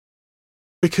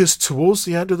 Because towards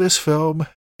the end of this film,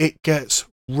 it gets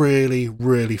really,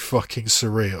 really fucking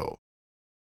surreal.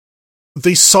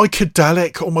 The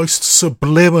psychedelic, almost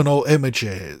subliminal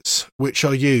images which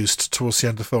are used towards the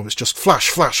end of the film, it's just flash,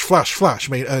 flash, flash, flash.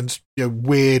 I mean, and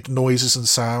weird noises and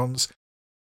sounds.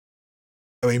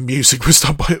 I mean, music was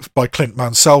done by Clint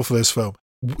Mansell for this film.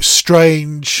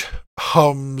 Strange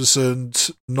hums and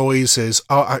noises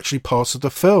are actually part of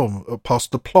the film, part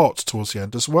of the plot towards the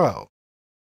end as well.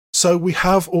 So we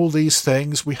have all these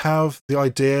things. We have the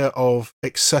idea of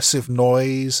excessive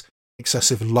noise,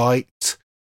 excessive light.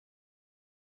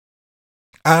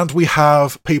 And we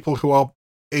have people who are,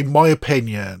 in my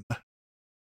opinion,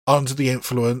 under the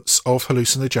influence of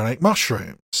hallucinogenic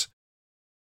mushrooms.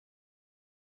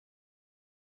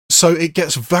 So it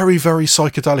gets very, very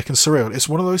psychedelic and surreal. It's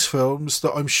one of those films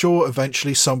that I'm sure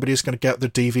eventually somebody is going to get the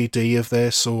DVD of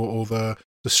this or the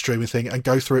streaming thing and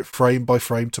go through it frame by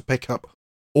frame to pick up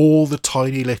all the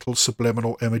tiny little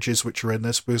subliminal images which are in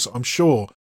this, because I'm sure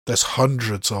there's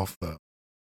hundreds of them.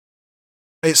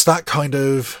 It's that kind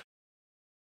of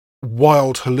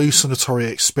wild hallucinatory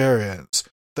experience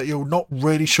that you're not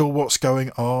really sure what's going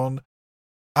on,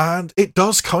 and it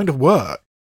does kind of work.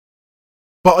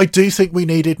 But I do think we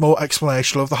needed more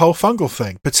explanation of the whole fungal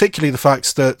thing, particularly the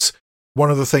fact that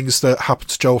one of the things that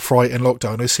happened to Joel Fry in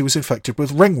lockdown is he was infected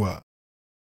with ringworm,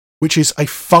 which is a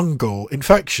fungal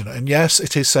infection. And yes,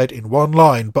 it is said in one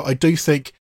line, but I do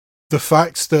think the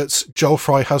fact that Joel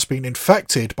Fry has been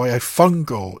infected by a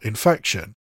fungal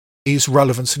infection is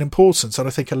relevant and important, and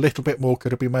I think a little bit more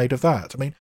could have been made of that. I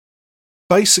mean,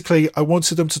 basically, I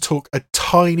wanted them to talk a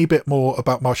tiny bit more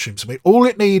about mushrooms. I mean, all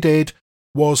it needed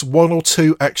was one or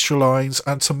two extra lines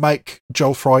and to make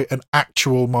Joel Fry an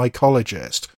actual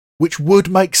mycologist, which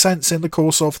would make sense in the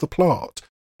course of the plot.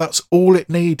 That's all it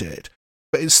needed.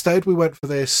 But instead we went for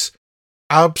this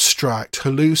abstract,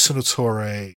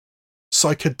 hallucinatory,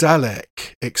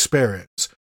 psychedelic experience,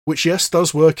 which, yes,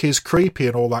 does work, is creepy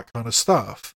and all that kind of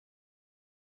stuff.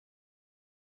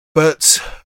 But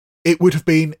it would have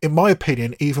been, in my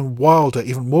opinion, even wilder,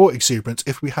 even more exuberant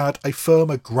if we had a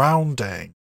firmer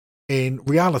grounding in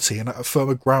reality and a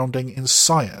firmer grounding in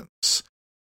science.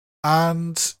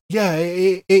 And yeah,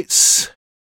 it's...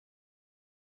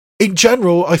 in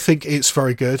general, I think it's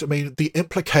very good. I mean, the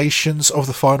implications of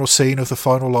the final scene, of the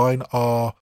final line,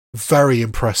 are very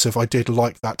impressive. I did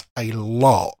like that a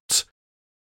lot.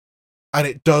 And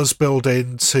it does build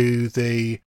into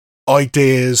the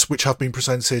ideas which have been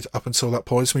presented up until that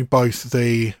point. I mean, both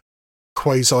the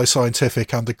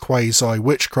quasi-scientific and the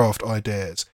quasi-witchcraft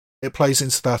ideas. It plays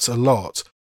into that a lot.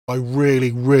 I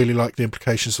really, really like the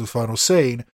implications of the final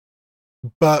scene.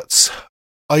 But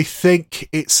I think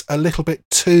it's a little bit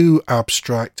too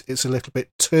abstract. It's a little bit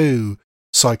too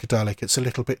psychedelic. It's a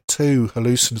little bit too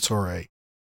hallucinatory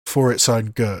for its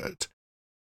own good.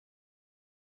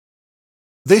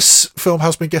 This film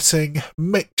has been getting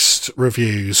mixed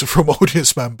reviews from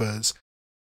audience members,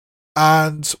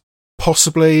 and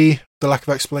possibly the lack of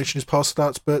explanation is part of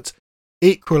that, but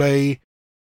equally,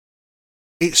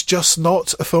 it's just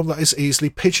not a film that is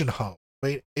easily pigeonholed. I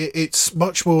mean, it's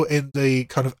much more in the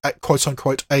kind of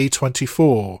quote-unquote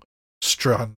A24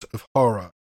 strand of horror.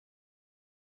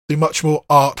 The much more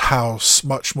art house,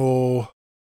 much more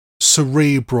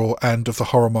cerebral end of the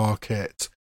horror market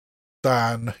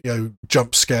than,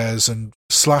 jump scares and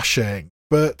slashing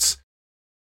But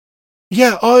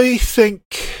yeah, I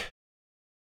think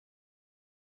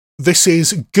this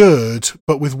is good,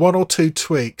 but with one or two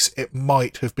tweaks, it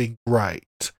might have been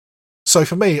great. So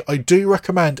for me, I do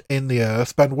recommend In the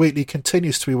Earth. Ben Wheatley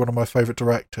continues to be one of my favourite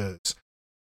directors.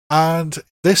 And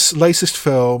this latest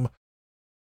film,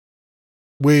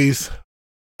 with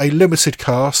a limited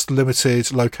cast,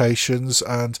 limited locations,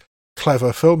 and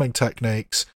clever filming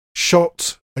techniques,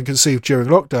 shot and conceived during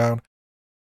lockdown,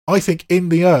 I think In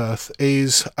the Earth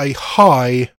is a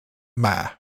high meh.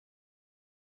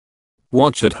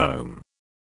 Watch at home.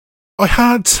 I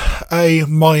had a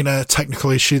minor technical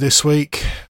issue this week,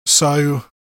 so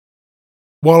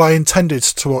while I intended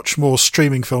to watch more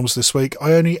streaming films this week,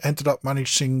 I only ended up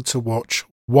managing to watch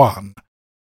one.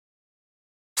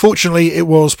 Fortunately, it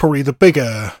was probably the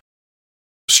bigger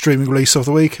streaming release of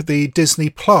the week, the Disney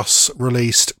Plus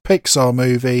released Pixar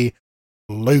movie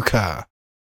Luca,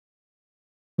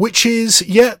 which is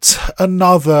yet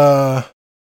another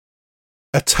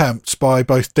attempt by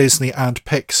both Disney and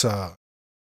Pixar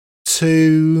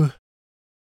to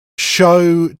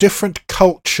show different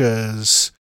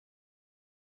cultures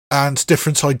and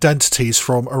different identities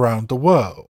from around the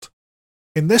world.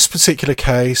 In this particular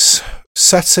case,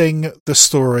 setting the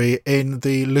story in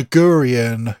the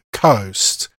Ligurian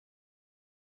coast,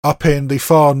 up in the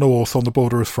far north on the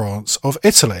border of France, of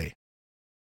Italy.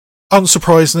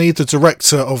 Unsurprisingly, the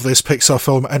director of this Pixar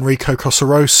film, Enrico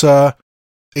Cosarosa,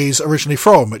 is originally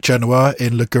from Genoa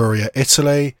in Liguria,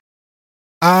 Italy,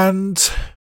 and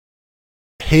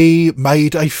he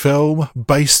made a film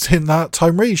based in that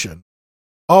time region.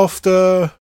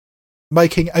 After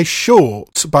making a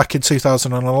short back in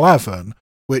 2011,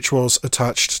 which was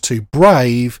attached to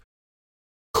Brave,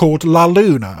 called La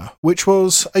Luna, which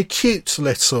was a cute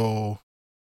little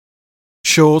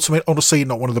short. I mean, honestly,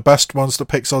 not one of the best ones that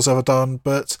Pixar's ever done,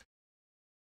 but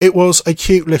it was a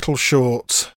cute little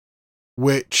short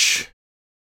which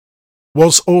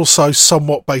was also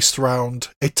somewhat based around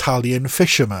Italian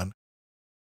fishermen.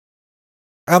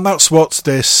 And that's what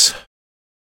this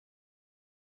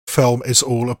film is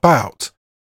all about.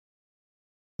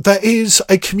 There is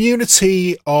a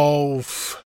community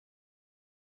of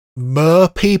mer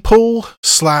people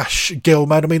 /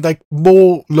 gillmen. I mean, they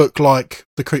more look like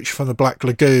the creature from the Black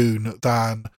Lagoon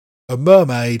than a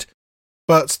mermaid,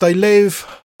 but they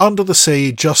live under the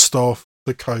sea just off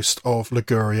the coast of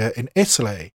Liguria in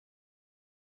Italy.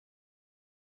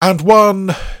 And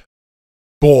one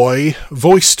boy,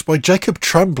 voiced by Jacob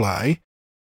Tremblay,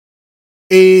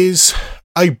 is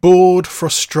a bored,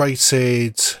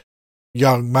 frustrated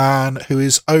young man who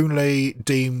is only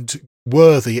deemed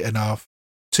worthy enough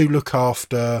to look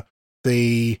after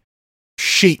the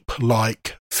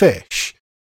sheep-like fish.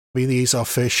 I mean, these are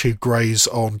fish who graze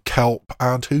on kelp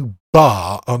and who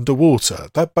bar underwater.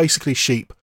 They're basically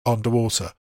sheep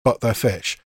underwater, but they're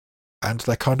fish. And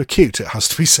they're kind of cute, it has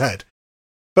to be said.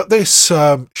 But this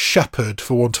shepherd,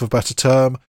 for want of a better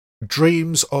term,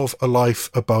 dreams of a life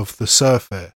above the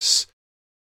surface.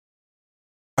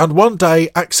 And one day,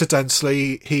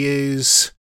 accidentally, he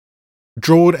is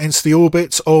drawn into the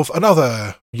orbit of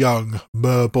another young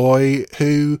merboy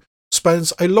who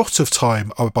spends a lot of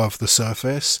time above the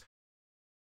surface,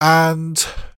 and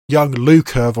young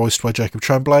Luca, voiced by Jacob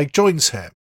Tremblay, joins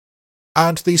him.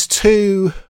 And these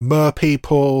two mer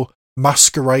people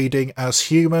masquerading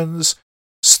as humans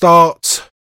start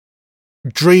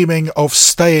dreaming of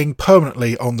staying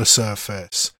permanently on the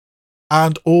surface,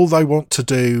 and all they want to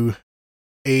do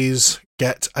is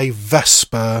get a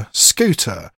Vespa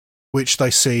scooter, which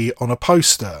they see on a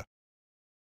poster.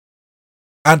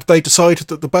 And they decided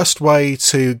that the best way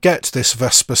to get this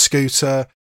Vespa scooter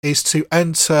is to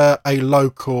enter a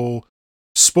local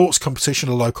sports competition,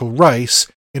 a local race,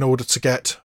 in order to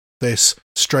get this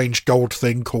strange gold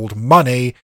thing called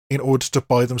money, in order to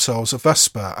buy themselves a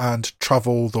Vespa and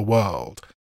travel the world.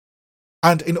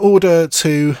 And in order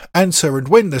to enter and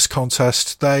win this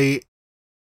contest, they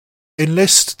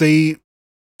enlist the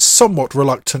somewhat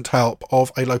reluctant help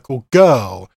of a local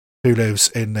girl who lives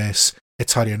in this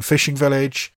Italian fishing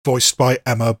village, voiced by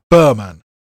Emma Berman.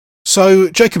 So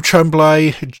Jacob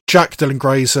Tremblay, Jack Dylan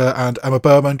Grazer and Emma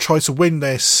Berman try to win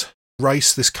this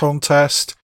race, this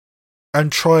contest,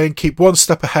 and try and keep one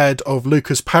step ahead of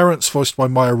Luca's parents, voiced by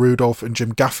Maya Rudolph and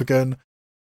Jim Gaffigan,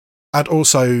 and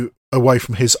also away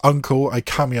from his uncle, a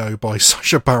cameo by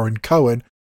Sacha Baron Cohen.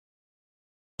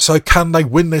 So can they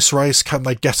win this race? Can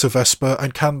they get a Vespa?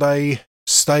 And can they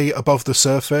stay above the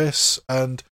surface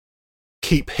and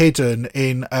keep hidden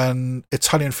in an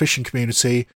Italian fishing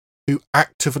community who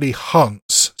actively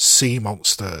hunts sea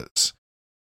monsters?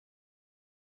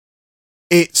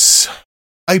 It's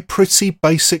a pretty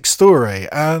basic story,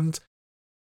 and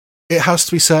it has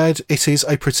to be said, it is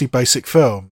a pretty basic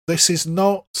film. This is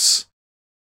not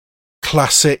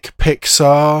classic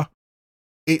Pixar.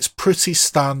 It's pretty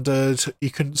standard.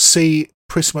 You can see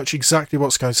pretty much exactly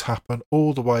what's going to happen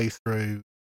all the way through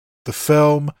the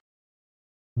film.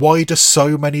 Why do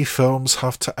so many films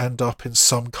have to end up in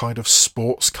some kind of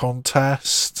sports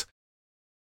contest?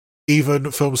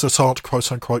 Even films that aren't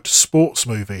quote-unquote sports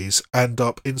movies end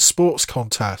up in sports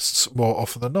contests more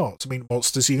often than not. I mean,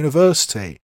 Monsters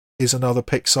University is another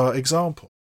Pixar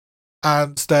example.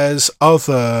 And there's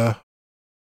other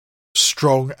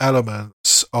strong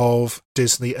elements of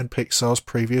Disney and Pixar's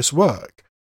previous work.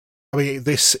 I mean,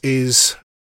 this is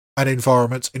an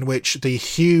environment in which the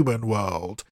human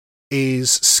world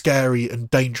is scary and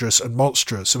dangerous and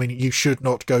monstrous. I mean, you should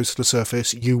not go to the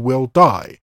surface, you will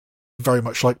die. Very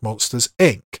much like Monsters,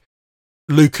 Inc.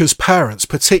 Luca's parents,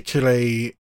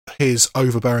 particularly his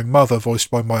overbearing mother,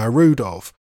 voiced by Maya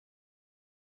Rudolph,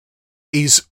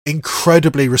 is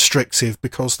incredibly restrictive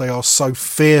because they are so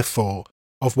fearful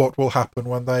of what will happen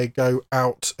when they go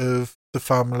out of the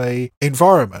family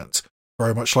environment.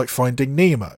 Very much like Finding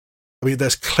Nemo. I mean,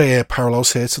 there's clear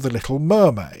parallels here to The Little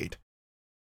Mermaid.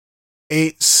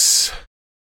 It's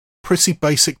pretty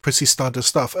basic, pretty standard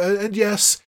stuff. And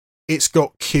yes, it's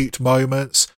got cute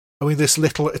moments. I mean, this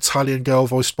little Italian girl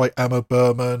voiced by Emma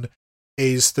Berman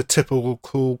is the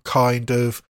typical kind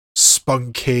of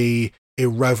spunky,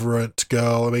 irreverent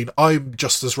girl. I mean, I'm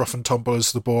just as rough and tumble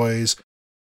as the boys.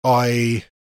 I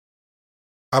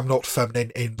am not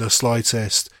feminine in the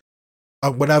slightest.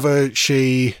 And whenever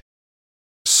she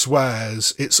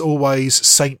swears, it's always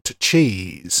Saint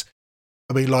Cheese.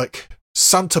 I mean, like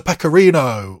Santa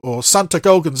Pecorino, or Santa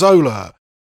Gorgonzola,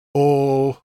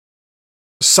 or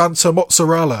Santa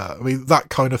Mozzarella. I mean, that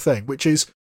kind of thing, which is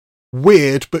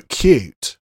weird but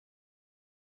cute.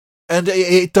 And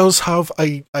it does have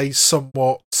a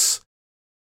somewhat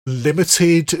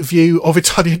limited view of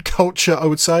Italian culture, I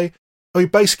would say. I mean,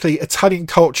 basically, Italian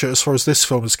culture, as far as this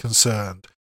film is concerned,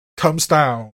 comes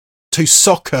down to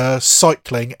soccer,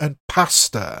 cycling, and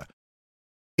pasta.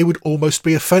 It would almost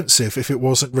be offensive if it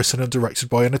wasn't written and directed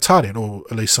by an Italian, or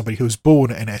at least somebody who was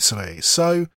born in Italy.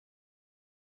 So,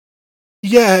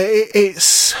 yeah,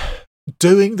 it's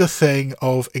doing the thing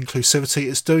of inclusivity.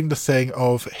 It's doing the thing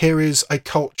of, here is a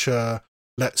culture,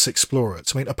 let's explore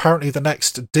it. I mean, apparently the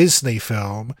next Disney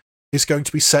film is going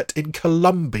to be set in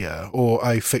Colombia, or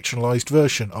a fictionalized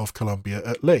version of Colombia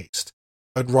at least.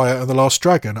 And Raya and the Last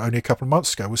Dragon, only a couple of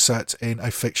months ago, was set in a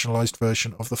fictionalized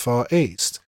version of the Far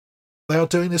East. They are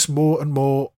doing this more and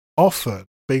more often,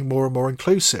 being more and more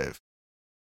inclusive.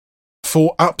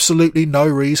 For absolutely no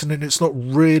reason, and it's not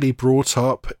really brought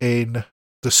up in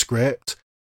the script.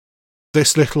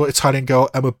 This little Italian girl,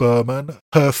 Emma Berman,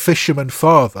 her fisherman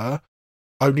father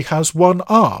only has one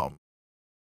arm.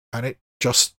 And it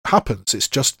just happens. It's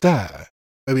just there.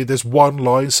 I mean, there's one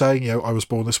line saying, I was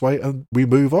born this way, and we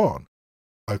move on.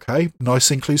 Okay, nice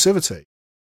inclusivity.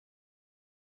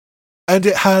 And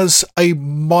it has a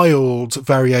mild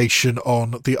variation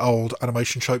on the old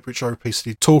animation trope, which I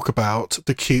repeatedly talk about,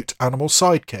 the cute animal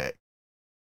sidekick.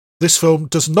 This film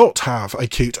does not have a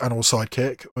cute animal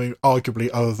sidekick. I mean, arguably,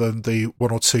 other than the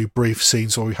one or two brief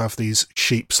scenes where we have these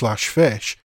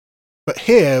sheep/fish. But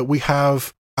here we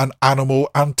have an animal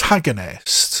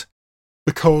antagonist,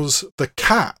 because the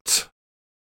cat,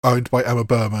 owned by Emma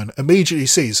Berman, immediately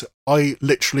sees, I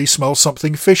literally smell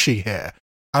something fishy here,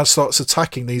 and starts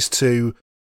attacking these two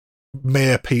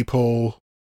mere people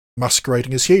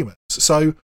masquerading as humans.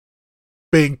 So,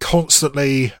 being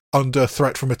constantly under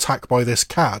threat from attack by this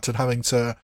cat and having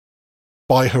to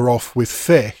buy her off with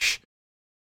fish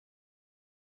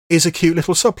is a cute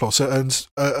little subplot, and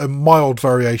a mild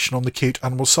variation on the cute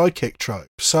animal sidekick trope.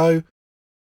 So,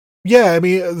 yeah, I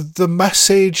mean, the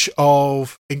message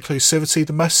of inclusivity,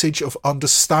 the message of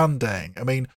understanding, I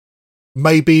mean,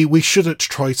 maybe we shouldn't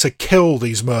try to kill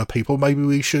these mer people, maybe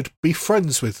we should be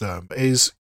friends with them,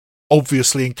 is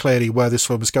obviously and clearly where this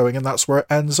film is going, and that's where it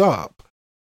ends up.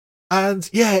 And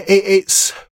yeah,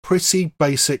 it's pretty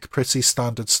basic, pretty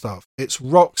standard stuff. It's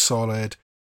rock solid.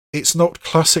 It's not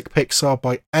classic Pixar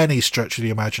by any stretch of the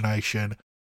imagination,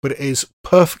 but it is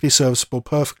perfectly serviceable,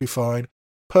 perfectly fine,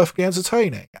 perfectly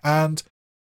entertaining. And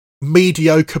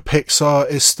mediocre Pixar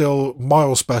is still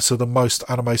miles better than most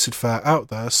animated fare out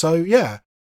there. So yeah,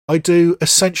 I do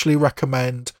essentially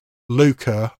recommend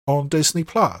Luca on Disney+.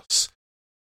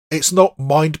 It's not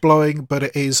mind-blowing, but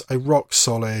it is a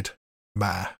rock-solid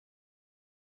meh.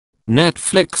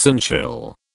 Netflix and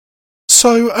chill.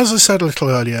 So, as I said a little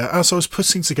earlier, as I was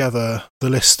putting together the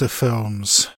list of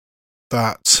films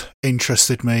that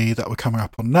interested me that were coming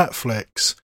up on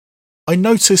Netflix, I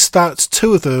noticed that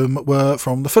 2 of them were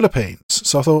from the Philippines.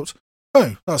 So I thought,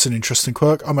 oh, that's an interesting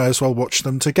quirk. I may as well watch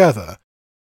them together.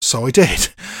 So I did.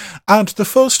 And the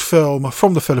first film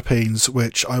from the Philippines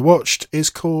which I watched is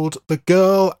called The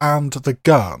Girl and the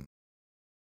Gun.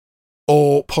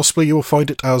 Or possibly you will find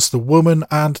it as The Woman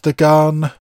and the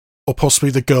Gun, or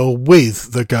possibly The Girl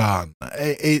with the Gun.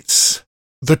 It's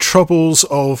the troubles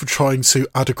of trying to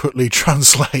adequately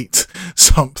translate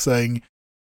something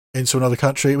into another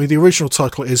country. I mean, the original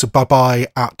title is Babae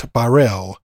at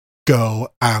Baril,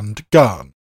 Girl and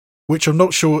Gun, which I'm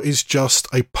not sure is just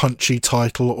a punchy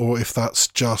title or if that's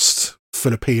just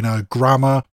Filipino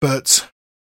grammar, but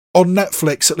on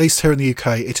Netflix, at least here in the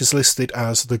UK, it is listed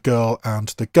as The Girl and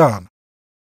the Gun.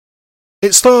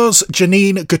 It stars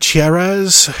Janine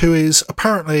Gutierrez, who is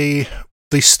apparently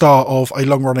the star of a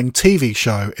long-running TV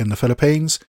show in the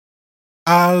Philippines,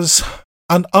 as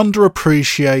an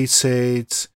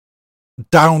underappreciated,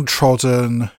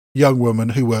 downtrodden young woman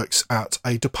who works at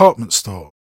a department store.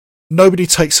 Nobody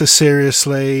takes her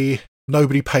seriously,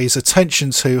 nobody pays attention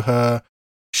to her.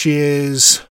 She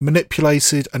is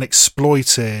manipulated and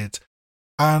exploited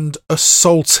and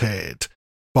assaulted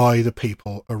by the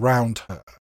people around her.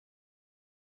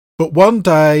 But one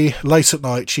day, late at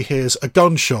night, she hears a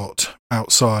gunshot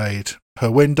outside her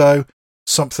window,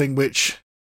 something which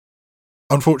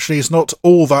unfortunately is not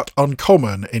all that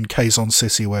uncommon in Quezon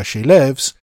City where she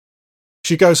lives.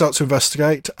 She goes out to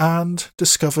investigate and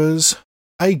discovers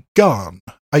a gun,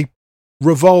 a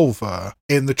revolver,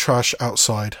 in the trash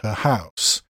outside her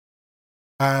house.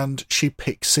 And she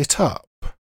picks it up.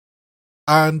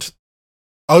 And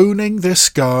owning this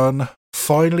gun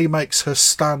finally makes her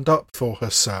stand up for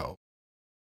herself,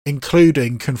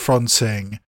 including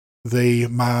confronting the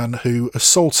man who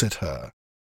assaulted her.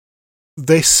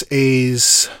 This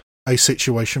is a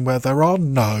situation where there are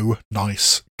no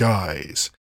nice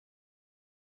guys.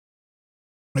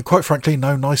 And quite frankly,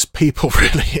 no nice people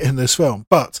really in this film.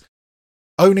 But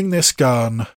owning this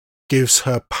gun gives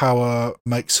her power,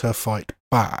 makes her fight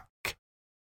back.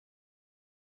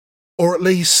 Or at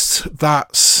least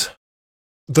that's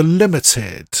the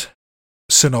limited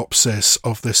synopsis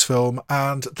of this film,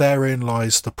 and therein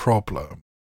lies the problem.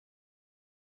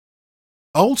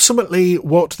 Ultimately,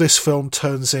 what this film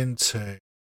turns into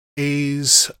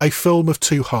is a film of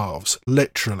 2 halves,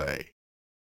 literally.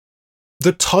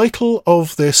 The title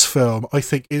of this film, I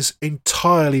think, is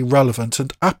entirely relevant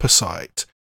and apposite,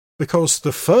 because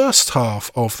the first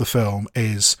half of the film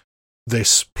is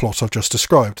this plot I've just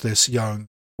described, this young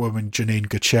woman, Janine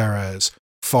Gutierrez,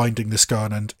 finding this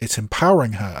gun and it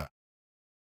empowering her.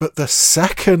 But the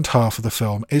second half of the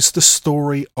film is the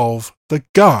story of the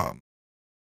gun.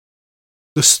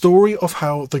 The story of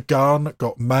how the gun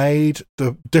got made,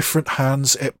 the different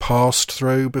hands it passed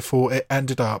through before it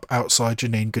ended up outside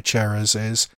Janine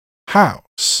Gutierrez's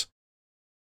house.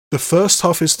 The first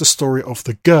half is the story of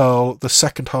the girl, the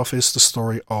second half is the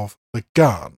story of the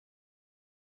gun.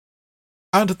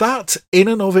 And that, in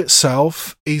and of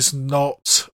itself, is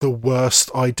not the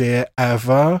worst idea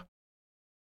ever.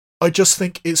 I just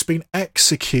think it's been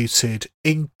executed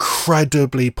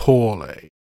incredibly poorly.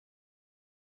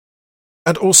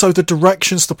 And also the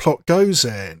directions the plot goes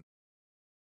in,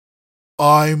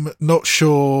 I'm not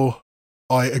sure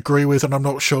I agree with, and I'm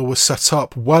not sure was set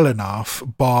up well enough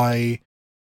by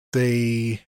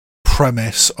the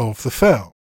premise of the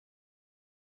film.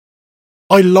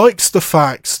 I liked the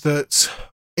fact that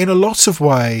in a lot of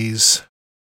ways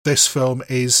this film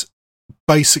is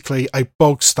basically a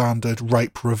bog standard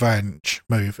rape revenge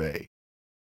movie.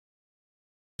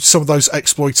 Some of those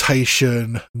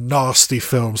exploitation nasty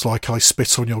films like I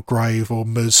Spit on Your Grave or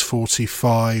Ms.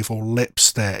 45 or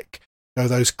Lipstick, you know,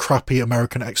 those crappy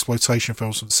American exploitation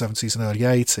films from the 70s and early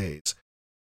 80s,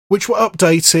 which were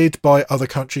updated by other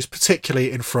countries,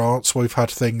 particularly in France, where we've had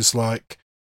things like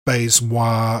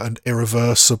Baise-Moi and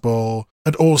Irreversible,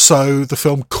 and also the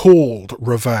film called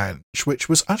Revenge, which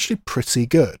was actually pretty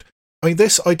good. I mean,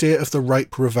 this idea of the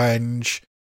rape revenge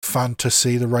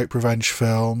fantasy, the rape revenge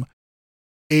film,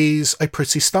 is a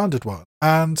pretty standard one.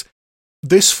 And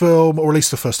this film, or at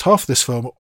least the first half of this film,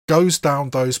 goes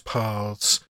down those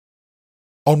paths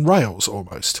on rails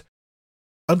almost.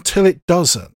 Until it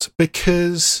doesn't.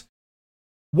 Because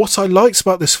what I liked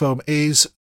about this film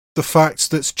is the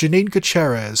fact that Janine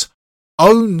Gutierrez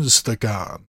owns the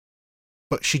gun,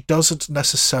 but she doesn't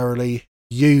necessarily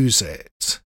use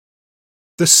it.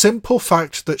 The simple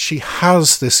fact that she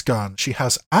has this gun, she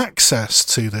has access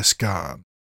to this gun,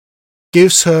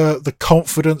 gives her the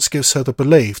confidence, gives her the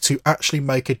belief to actually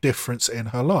make a difference in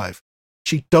her life.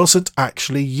 She doesn't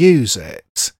actually use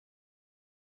it.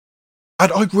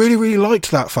 And I really, really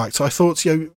liked that fact. I thought,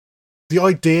 the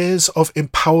ideas of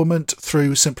empowerment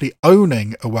through simply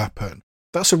owning a weapon,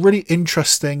 that's a really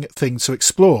interesting thing to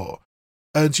explore.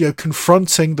 And,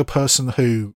 confronting the person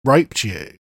who raped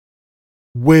you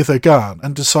with a gun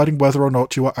and deciding whether or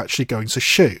not you are actually going to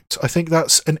shoot. I think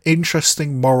that's an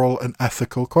interesting moral and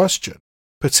ethical question,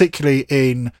 particularly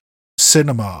in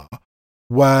cinema,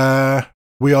 where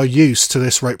we are used to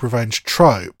this rape revenge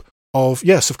trope of,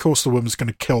 yes, of course the woman's going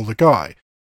to kill the guy,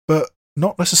 but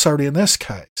not necessarily in this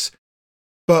case.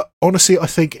 But honestly, I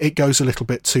think it goes a little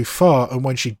bit too far, and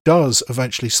when she does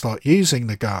eventually start using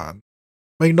the gun,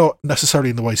 I mean, not necessarily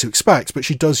in the ways you expect, but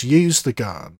she does use the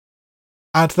gun.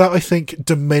 And that, I think,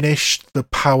 diminished the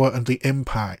power and the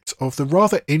impact of the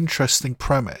rather interesting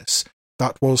premise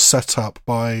that was set up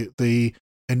by the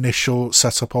initial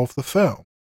setup of the film.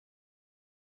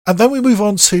 And then we move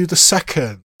on to the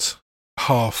second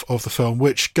half of the film,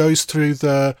 which goes through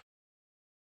the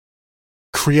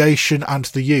creation and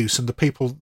the use and the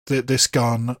people that this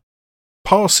gun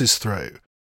passes through.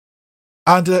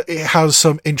 And it has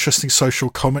some interesting social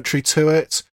commentary to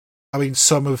it. I mean,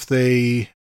 some of the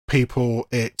people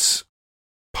it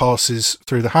passes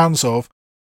through the hands of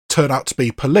turn out to be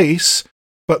police,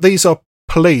 but these are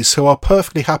police who are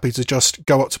perfectly happy to just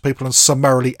go up to people and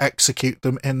summarily execute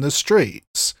them in the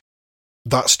streets.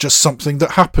 That's just something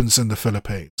that happens in the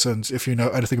Philippines. And if you know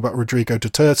anything about Rodrigo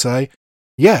Duterte,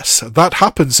 yes, that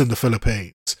happens in the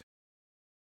Philippines.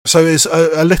 So there's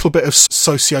a little bit of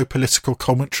socio-political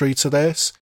commentary to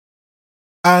this.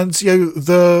 And,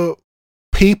 the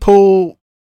people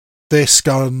this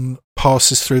gun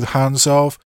passes through the hands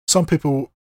of, some people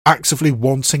actively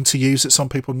wanting to use it, some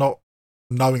people not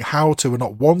knowing how to and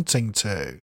not wanting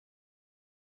to.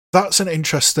 That's an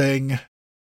interesting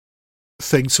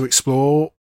thing to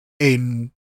explore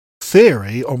in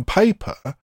theory, on paper,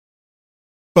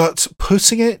 but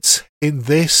putting it in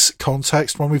this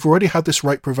context, when we've already had this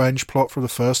rape revenge plot for the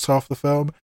first half of the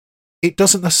film, it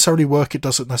doesn't necessarily work, it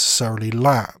doesn't necessarily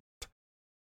land.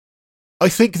 I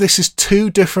think this is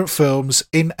two different films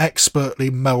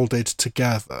inexpertly melded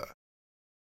together,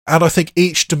 and I think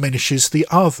each diminishes the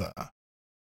other.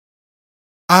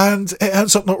 And it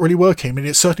ends up not really working. I mean,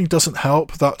 it certainly doesn't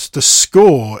help that the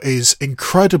score is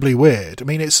incredibly weird. I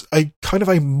mean, it's a kind of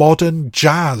a modern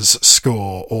jazz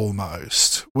score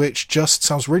almost, which just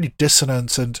sounds really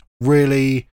dissonant and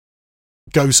really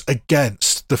goes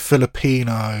against the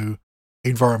Filipino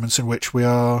environment in which we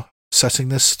are setting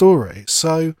this story.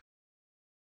 So,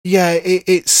 yeah,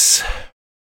 it's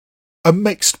a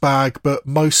mixed bag, but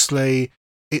mostly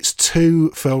it's two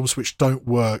films which don't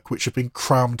work, which have been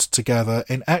crammed together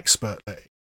inexpertly.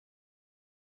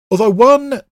 Although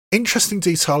one interesting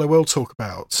detail I will talk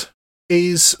about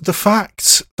is the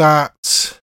fact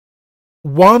that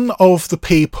one of the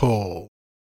people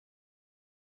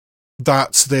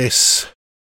that this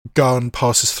gun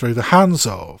passes through the hands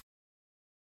of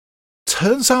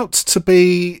turns out to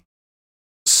be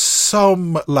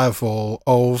some level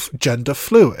of gender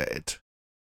fluid.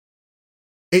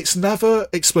 It's never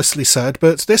explicitly said,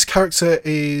 but this character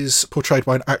is portrayed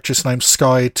by an actress named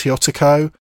Sky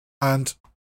Teotico, and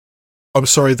I'm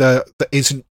sorry, there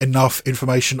isn't enough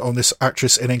information on this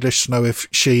actress in English to know if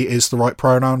she is the right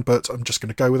pronoun, but I'm just going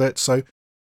to go with it. So,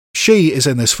 she is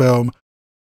in this film,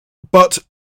 but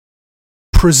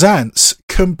presents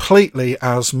completely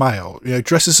as male.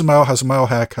 Dresses as a male, has a male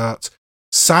haircut,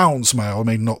 sounds male. I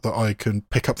mean, not that I can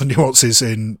pick up the nuances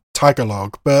in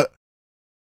Tagalog, but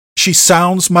she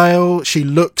sounds male, she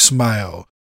looks male.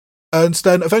 And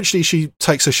then eventually she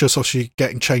takes her shirt off, she's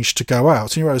getting changed to go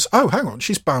out, and you realize, oh, hang on,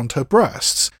 she's bound her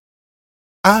breasts.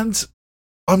 And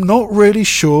I'm not really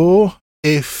sure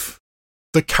if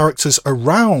the characters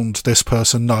around this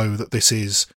person know that this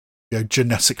is,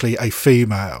 genetically a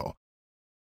female.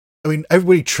 I mean,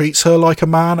 everybody treats her like a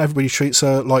man, everybody treats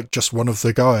her like just one of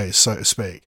the guys, so to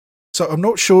speak. So I'm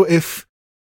not sure if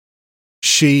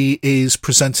she is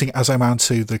presenting as a man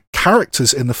to the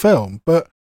characters in the film, but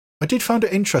I did find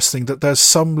it interesting that there's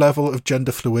some level of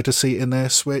gender fluidity in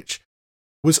this, which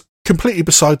was completely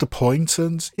beside the point,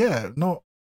 and not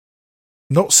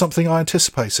something I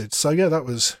anticipated. So that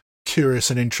was curious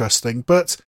and interesting.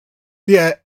 But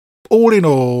all in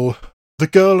all, The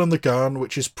Girl and the Gun,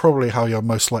 which is probably how you're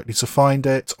most likely to find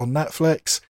it on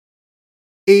Netflix,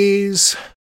 is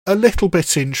a little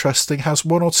bit interesting, has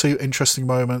one or two interesting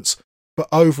moments, but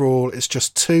overall it's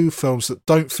just two films that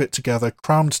don't fit together,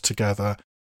 crammed together,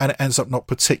 and it ends up not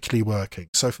particularly working.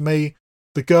 So for me,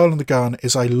 The Girl and the Gun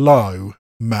is a low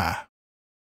meh.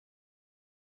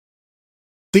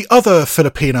 The other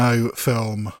Filipino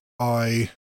film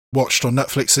I watched on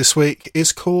Netflix this week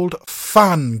is called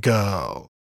Fangirl.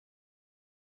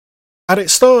 And it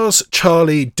stars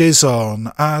Charlie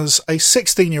Dizon as a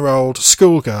 16-year-old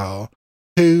schoolgirl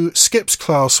who skips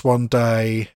class one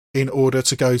day in order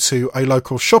to go to a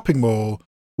local shopping mall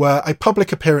where a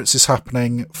public appearance is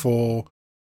happening for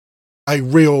a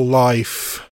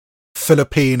real-life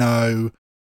Filipino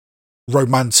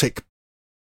romantic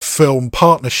film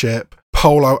partnership,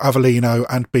 Paolo Avellino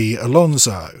and Bea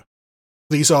Alonzo.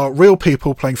 These are real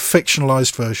people playing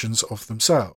fictionalised versions of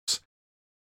themselves.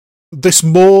 This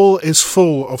mall is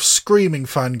full of screaming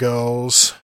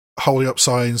fangirls, holding up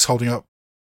signs, holding up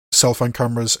cell phone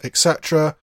cameras,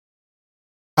 etc.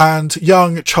 And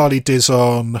young Charlie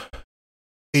Dizon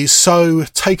is so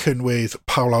taken with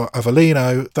Paolo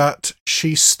Avellino that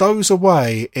she stows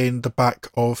away in the back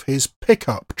of his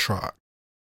pickup truck.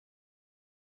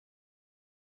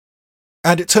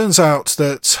 And it turns out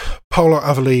that Paolo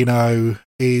Avellino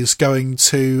is going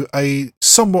to a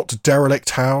somewhat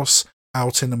derelict house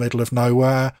out in the middle of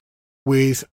nowhere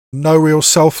with no real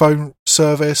cell phone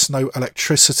service, no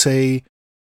electricity,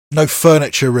 no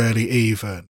furniture really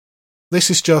even. This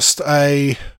is just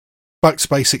a back to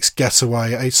basics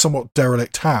getaway, a somewhat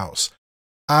derelict house.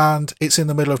 And it's in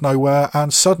the middle of nowhere,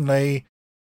 and suddenly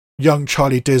young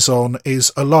Charlie Dizon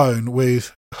is alone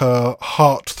with her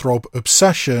heartthrob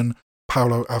obsession,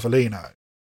 Paolo Avellino.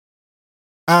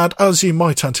 And as you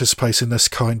might anticipate in this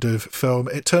kind of film,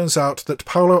 it turns out that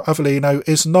Paolo Avellino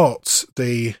is not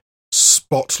the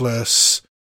spotless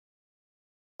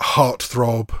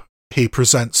heartthrob he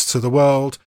presents to the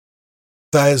world.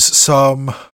 There's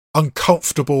some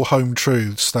uncomfortable home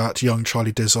truths that young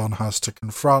Charlie Dizon has to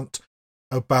confront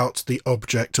about the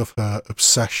object of her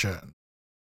obsession.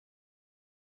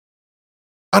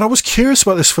 And I was curious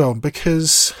about this film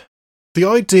because the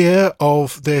idea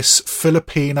of this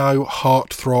Filipino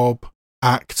heartthrob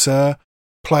actor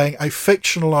playing a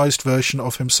fictionalised version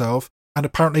of himself, and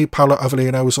apparently Paolo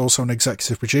Avellino was also an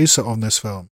executive producer on this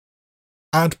film.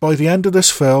 And by the end of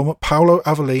this film, Paolo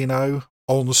Avellino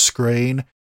on screen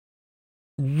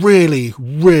really,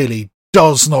 really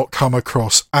does not come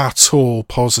across at all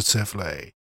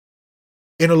positively.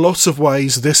 In a lot of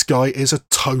ways, this guy is a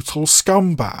total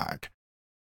scumbag.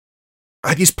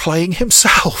 And he's playing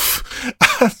himself.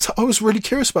 And I was really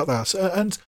curious about that.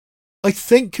 And I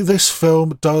think this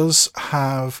film does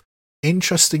have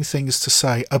interesting things to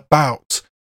say about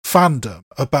fandom,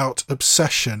 about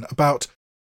obsession, about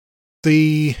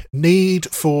the need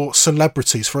for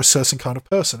celebrities for a certain kind of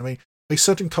person. I mean, a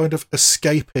certain kind of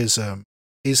escapism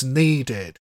is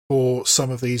needed for some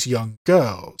of these young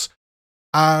girls.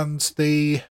 And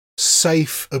the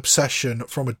safe obsession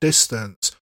from a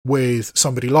distance with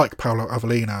somebody like Paolo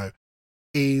Avellino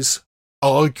is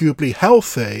arguably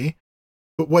healthy,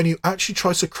 but when you actually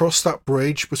try to cross that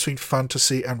bridge between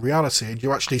fantasy and reality, and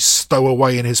you actually stow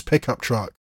away in his pickup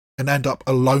truck and end up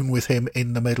alone with him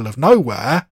in the middle of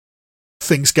nowhere,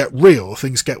 things get real,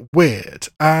 things get weird,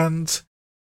 and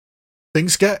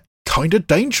things get kind of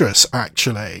dangerous,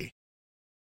 actually.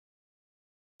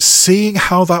 Seeing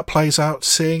how that plays out,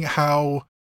 seeing how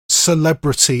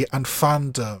celebrity and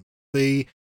fandom, the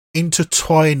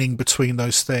intertwining between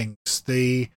those things,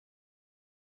 the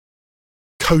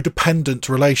codependent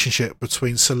relationship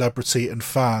between celebrity and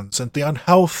fans, and the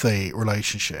unhealthy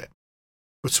relationship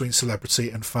between celebrity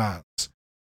and fans.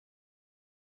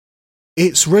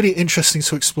 It's really interesting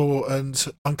to explore and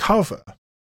uncover.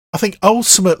 I think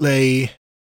ultimately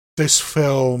this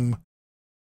film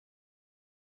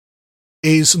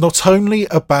is not only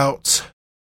about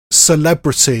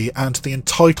celebrity and the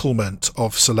entitlement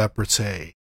of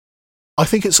celebrity, I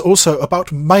think it's also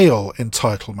about male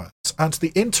entitlement and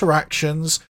the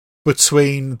interactions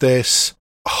between this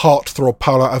heartthrob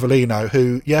Paolo Avellino,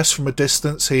 who, yes, from a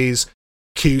distance he's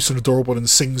cute and adorable and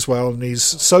sings well, and he's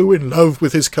so in love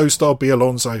with his co-star Bea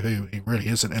Alonzo, who he really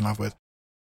isn't in love with.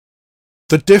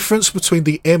 The difference between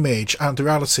the image and the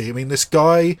reality, I mean, this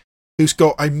guy who's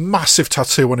got a massive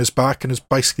tattoo on his back and has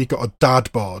basically got a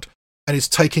dad bod, and is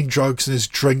taking drugs and is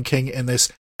drinking in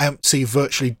this empty,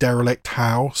 virtually derelict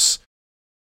house.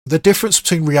 The difference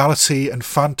between reality and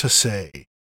fantasy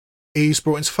is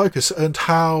brought into focus, and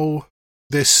how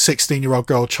this 16-year-old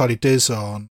girl, Charlie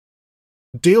Dizon,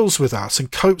 deals with that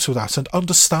and copes with that and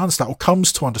understands that, or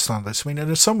comes to understand this. I mean, and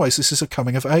in some ways, this is a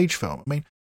coming-of-age film. I mean,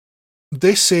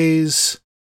 this is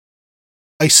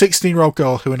a 16-year-old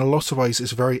girl who, in a lot of ways,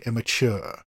 is very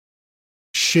immature.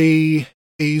 She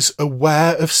is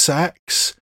aware of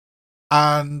sex,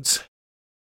 and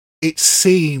it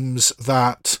seems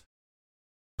that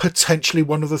potentially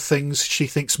one of the things she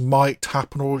thinks might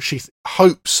happen, or she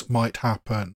hopes might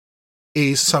happen,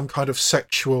 is some kind of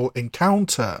sexual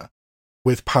encounter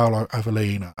with Paolo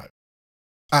Avellino.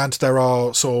 And there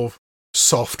are sort of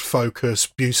soft focus,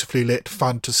 beautifully lit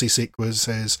fantasy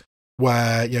sequences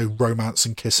where, romance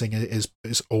and kissing is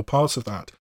all part of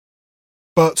that.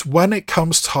 But when it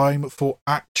comes time for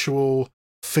actual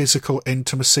physical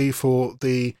intimacy, for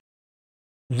the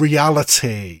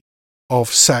reality of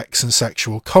sex and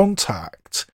sexual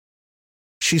contact,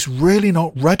 she's really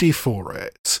not ready for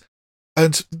it.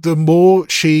 And the more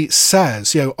she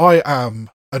says, I am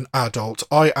an adult,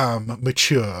 I am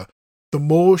mature, the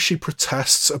more she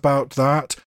protests about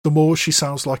that, the more she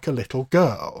sounds like a little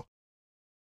girl.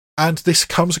 And this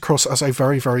comes across as a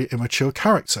very, very immature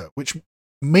character, which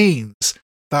means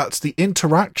that the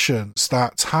interactions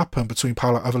that happen between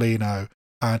Paolo Avellino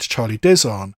and Charlie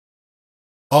Dizon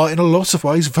are in a lot of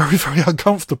ways very, very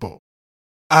uncomfortable.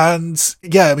 And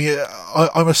yeah,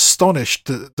 I'm astonished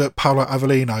that Paolo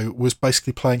Avellino was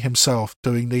basically playing himself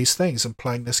doing these things and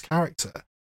playing this character.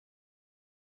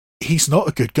 He's not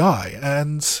a good guy,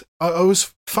 and I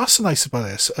was fascinated by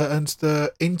this and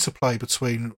the interplay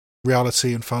between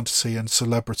reality and fantasy and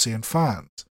celebrity and fans.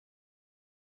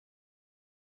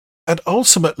 And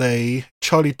ultimately,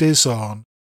 Charlie Dizon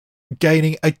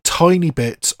gaining a tiny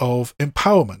bit of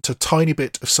empowerment, a tiny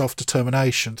bit of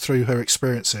self-determination through her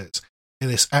experiences in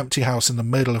this empty house in the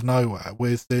middle of nowhere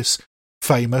with this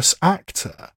famous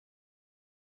actor.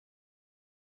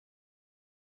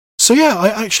 So yeah, I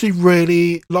actually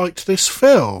really liked this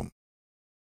film.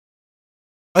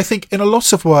 I think in a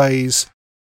lot of ways,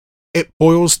 it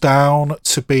boils down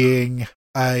to being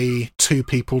a two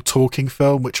people talking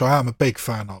film, which I am a big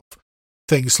fan of.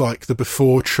 Things like the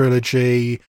Before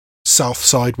trilogy, South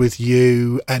Side with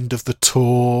You, End of the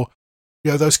Tour,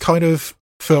 those kind of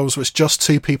films where it's just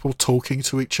two people talking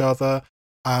to each other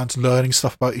and learning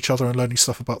stuff about each other and learning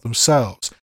stuff about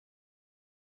themselves.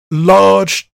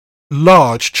 Large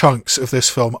chunks of this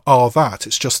film are that.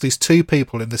 It's just these two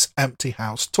people in this empty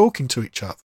house talking to each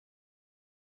other.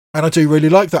 And I do really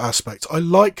like that aspect. I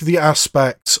like the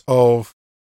aspect of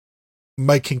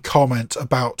making comment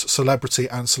about celebrity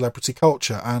and celebrity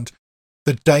culture and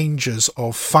the dangers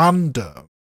of fandom.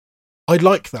 I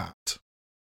like that.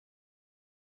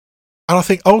 And I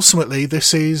think ultimately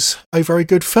this is a very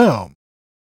good film.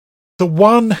 The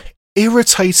one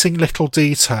irritating little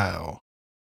detail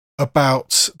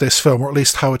about this film, or at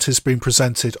least how it has been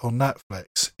presented on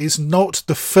Netflix, is not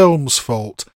the film's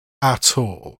fault at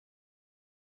all.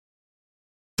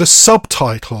 The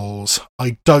subtitles,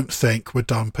 I don't think, were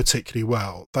done particularly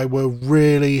well. They were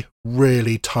really,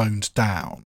 really toned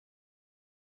down.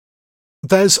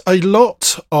 There's a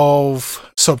lot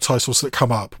of subtitles that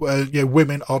come up where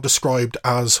women are described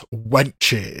as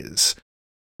wenches,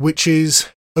 which is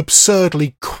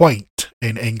absurdly quaint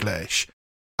in English.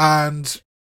 And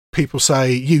people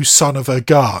say, "You son of a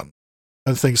gun,"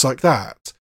 and things like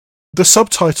that. The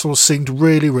subtitles seemed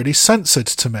really, really censored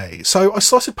to me, so I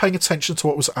started paying attention to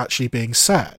what was actually being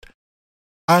said.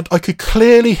 And I could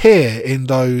clearly hear in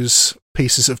those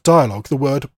pieces of dialogue the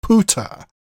word puta.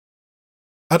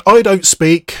 And I don't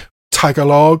speak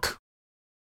Tagalog,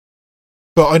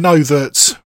 but I know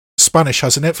that Spanish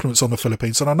has an influence on the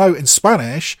Philippines, and I know in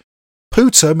Spanish,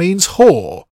 puta means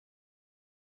whore.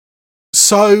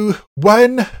 So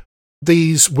when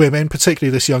these women,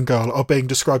 particularly this young girl, are being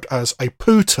described as a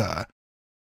puta,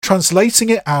 translating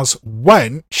it as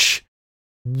wench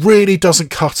really doesn't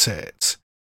cut it.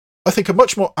 I think a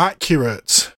much more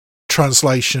accurate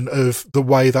translation of the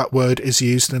way that word is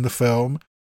used in the film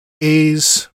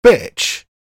is bitch.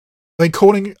 I mean,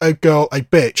 calling a girl a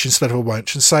bitch instead of a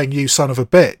wench and saying "you son of a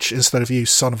bitch" instead of "you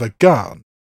son of a gun,"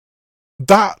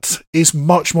 that is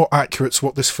much more accurate to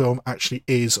what this film actually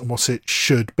is and what it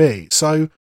should be. So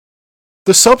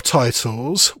the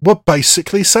subtitles were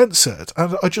basically censored,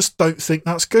 and I just don't think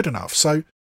that's good enough. So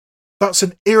that's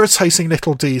an irritating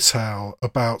little detail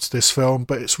about this film,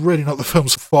 but it's really not the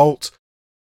film's fault.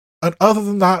 And other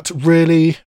than that,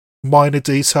 really minor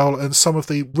detail and some of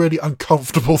the really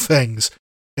uncomfortable things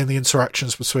in the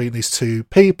interactions between these two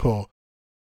people,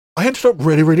 I ended up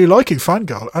really, really liking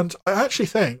Fangirl, and I actually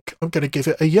think I'm going to give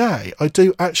it a yay. I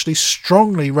do actually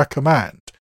strongly recommend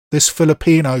this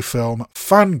Filipino film,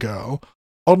 Fangirl,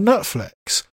 on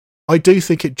Netflix. I do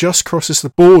think it just crosses the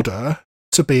border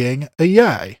to being a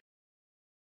yay.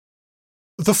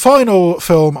 The final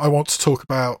film I want to talk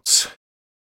about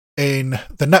in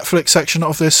the Netflix section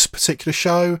of this particular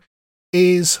show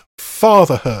is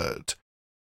Fatherhood,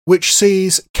 which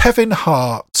sees Kevin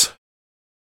Hart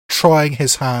trying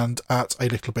his hand at a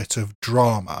little bit of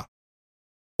drama.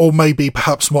 Or maybe,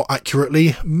 perhaps more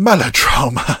accurately,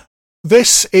 melodrama.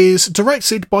 This is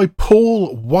directed by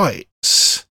Paul White,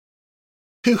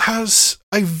 who has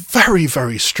a very,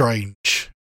 very strange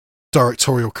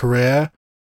directorial career.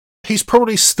 He's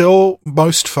probably still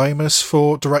most famous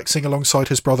for directing alongside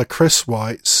his brother Chris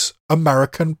Weitz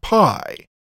American Pie.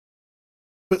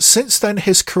 But since then,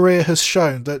 his career has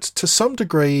shown that, to some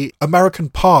degree, American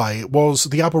Pie was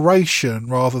the aberration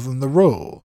rather than the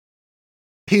rule.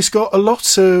 He's got a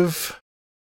lot of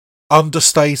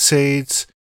understated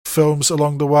films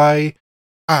along the way,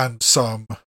 and some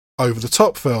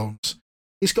over-the-top films.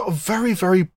 He's got a very,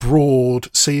 very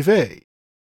broad CV.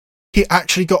 He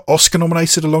actually got Oscar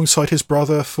nominated alongside his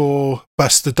brother for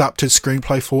Best Adapted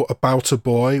Screenplay for About a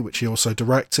Boy, which he also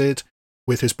directed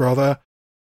with his brother.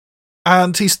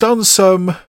 And he's done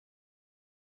some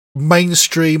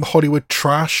mainstream Hollywood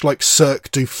trash like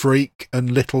Cirque du Freak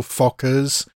and Little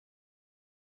Fockers.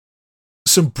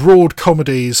 Some broad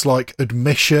comedies like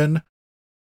Admission.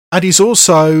 And he's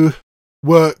also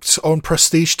worked on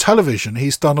prestige television.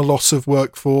 He's done a lot of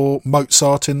work for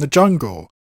Mozart in the Jungle,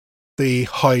 the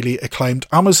highly acclaimed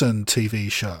Amazon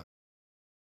TV show.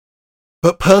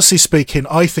 But personally speaking,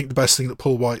 I think the best thing that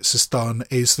Paul Weitz has done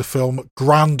is the film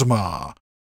Grandma,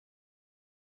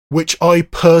 which I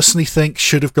personally think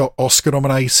should have got Oscar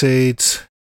nominated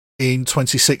in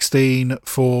 2016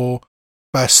 for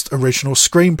Best Original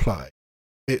Screenplay.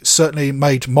 It certainly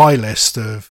made my list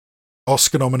of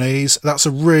Oscar nominees. That's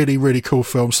a really, really cool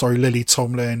film starring Lily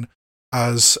Tomlin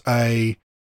as a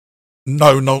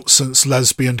no-nonsense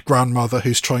lesbian grandmother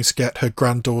who's trying to get her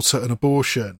granddaughter an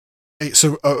abortion. It's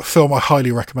a film I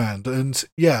highly recommend. And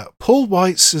yeah, Paul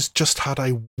Weitz has just had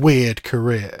a weird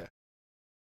career.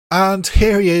 And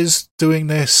here he is doing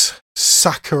this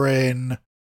saccharine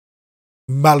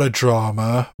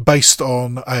melodrama based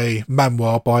on a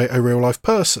memoir by a real-life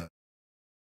person.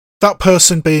 That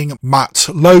person being Matt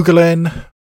Logelin,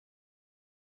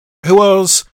 who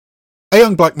was a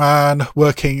young black man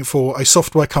working for a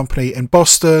software company in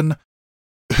Boston,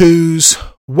 whose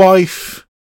wife,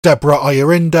 Deborah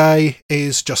Ayerinde,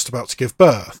 is just about to give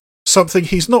birth. Something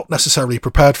he's not necessarily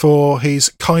prepared for. He's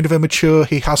kind of immature.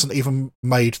 He hasn't even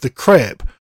made the crib.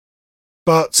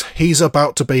 But he's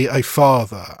about to be a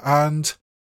father, and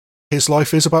his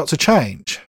life is about to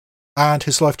change. And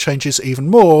his life changes even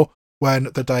more when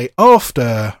the day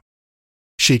after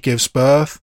she gives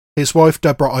birth, his wife,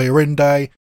 Deborah Ayerinde,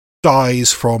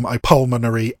 dies from a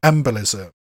pulmonary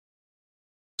embolism.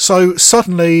 So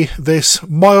suddenly, this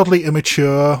mildly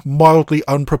immature, mildly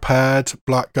unprepared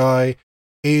black guy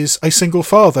is a single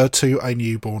father to a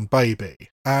newborn baby,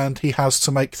 and he has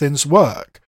to make things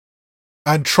work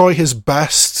and try his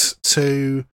best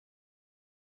to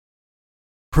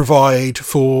provide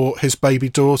for his baby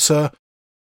daughter,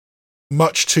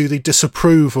 much to the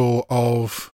disapproval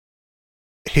of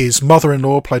his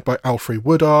mother-in-law, played by Alfre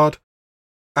Woodard,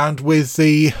 and with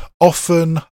the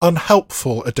often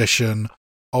unhelpful addition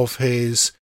of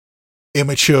his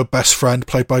immature best friend,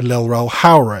 played by Lil Rel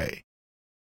Howery.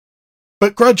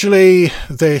 But gradually,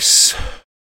 this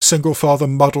single father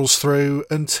muddles through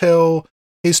until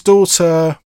his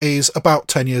daughter is about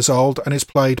 10 years old and is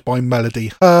played by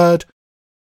Melody Hurd.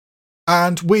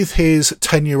 And with his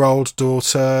 10-year-old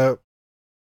daughter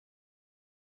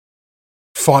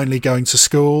finally going to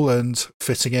school and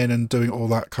fitting in and doing all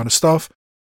that kind of stuff,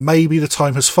 maybe the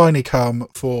time has finally come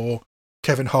for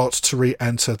Kevin Hart to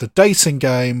re-enter the dating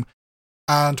game,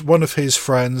 and one of his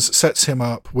friends sets him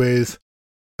up with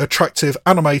attractive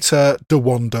animator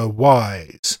DeWanda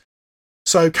Wise.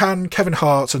 So can Kevin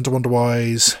Hart and DeWanda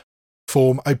Wise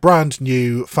form a brand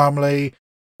new family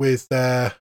with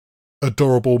their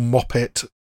adorable moppet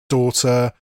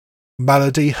daughter,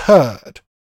 Melody Hurd?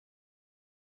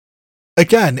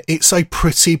 Again, it's a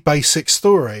pretty basic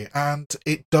story, and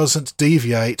it doesn't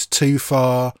deviate too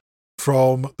far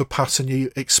from the pattern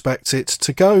you expect it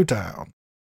to go down.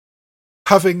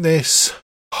 Having this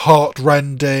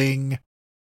heart-rending,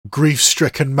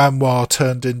 grief-stricken memoir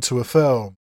turned into a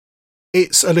film,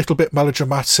 it's a little bit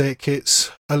melodramatic,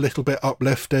 it's a little bit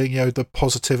uplifting, the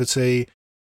positivity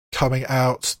coming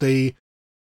out, the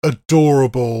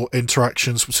adorable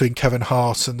interactions between Kevin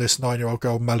Hart and this 9-year-old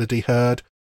girl, Melody Hurd.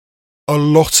 A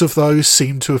lot of those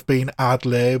seem to have been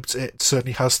ad-libbed. It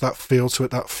certainly has that feel to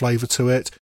it, that flavour to it.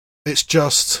 It's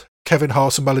just Kevin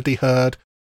Hart and Melody Hurd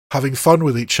having fun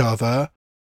with each other,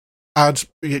 and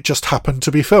it just happened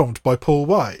to be filmed by Paul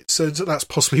Weitz. So that's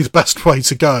possibly the best way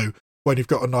to go when you've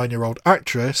got a 9-year-old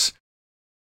actress.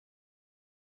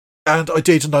 And I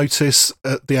did notice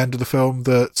at the end of the film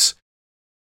that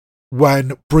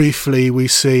when briefly we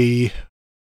see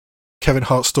Kevin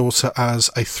Hart's daughter as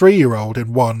a 3-year-old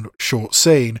in one short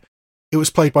scene, it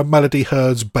was played by Melody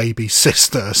Hurd's baby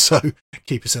sister, so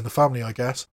keep us in the family, I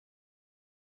guess.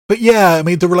 But yeah, I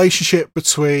mean, the relationship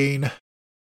between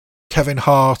Kevin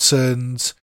Hart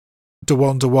and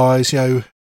DeWanda Wise, even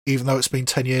though it's been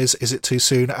 10 years, is it too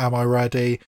soon? Am I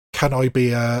ready? Can I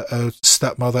be a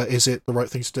stepmother? Is it the right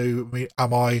thing to do? I mean,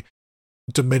 am I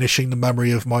diminishing the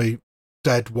memory of my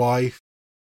dead wife?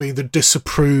 I mean, the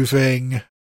disapproving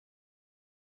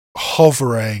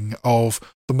hovering of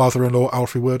the mother-in-law,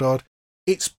 Alfre Woodard.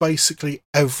 It's basically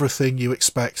everything you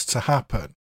expect to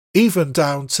happen. Even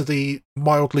down to the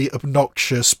mildly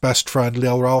obnoxious best friend,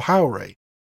 Lil Rel Howery,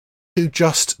 who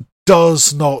just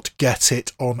does not get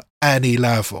it on any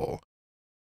level.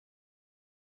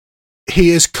 He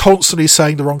is constantly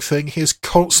saying the wrong thing. He is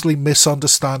constantly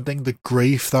misunderstanding the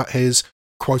grief that his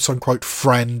quote-unquote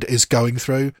friend is going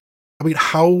through. I mean,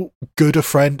 how good a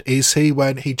friend is he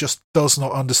when he just does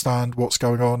not understand what's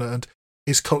going on and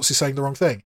is constantly saying the wrong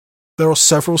thing? There are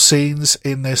several scenes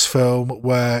in this film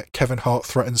where Kevin Hart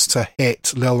threatens to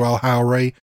hit Lil Rel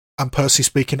Howery, and personally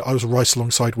speaking, I was right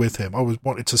alongside with him. I was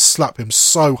wanting to slap him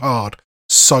so hard,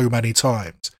 so many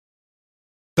times.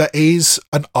 There is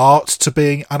an art to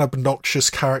being an obnoxious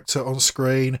character on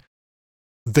screen.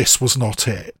 This was not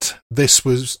it. This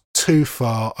was too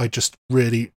far. I just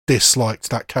really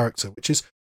disliked that character, which is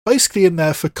basically in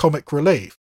there for comic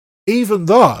relief. Even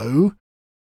though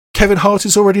Kevin Hart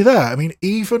is already there. I mean,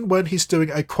 even when he's doing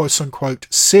a quote-unquote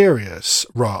serious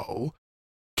role,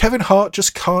 Kevin Hart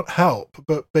just can't help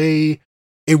but be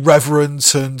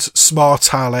irreverent and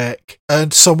smart-aleck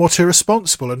and somewhat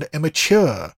irresponsible and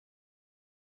immature.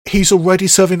 He's already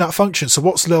serving that function, so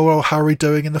what's Lil Rel Howery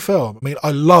doing in the film? I mean,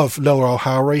 I love Lil Rel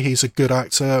Howery. He's a good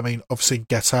actor. I mean, obviously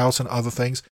Get Out and other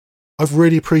things. I've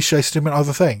really appreciated him in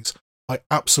other things. I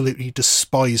absolutely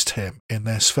despised him in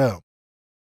this film.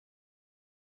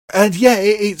 And yeah,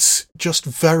 it's just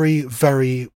very,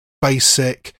 very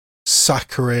basic,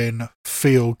 saccharine,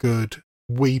 feel-good,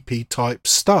 weepy type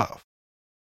stuff.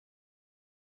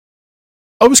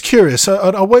 I was curious,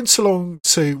 and I went along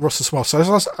to Rotten Tomatoes,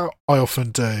 as I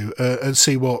often do, and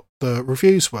see what the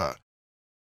reviews were.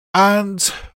 And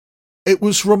it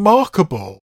was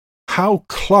remarkable how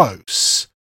close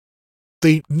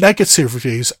the negative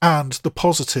reviews and the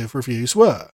positive reviews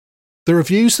were. The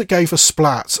reviews that gave a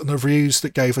splat and the reviews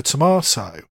that gave a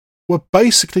tomato were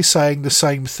basically saying the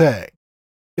same thing.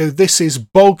 This is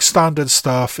bog standard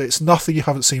stuff. It's nothing you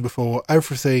haven't seen before.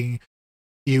 Everything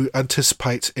you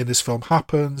anticipate in this film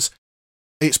happens.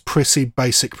 It's pretty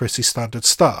basic, pretty standard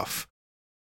stuff.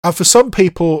 And for some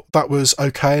people, that was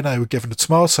okay and they were given a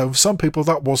tomato. And for some people,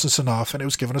 that wasn't enough and it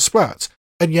was given a splat.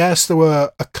 And yes, there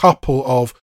were a couple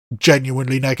of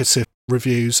genuinely negative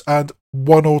reviews and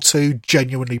one or two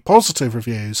genuinely positive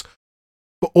reviews,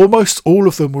 but almost all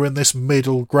of them were in this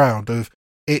middle ground of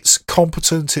it's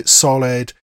competent, it's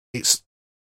solid, it's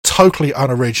totally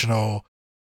unoriginal,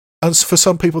 and for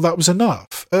some people that was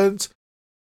enough. And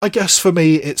I guess for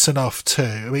me it's enough too.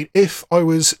 I mean, if I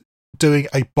was doing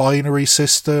a binary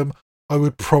system, I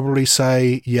would probably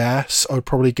say yes, I would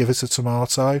probably give it a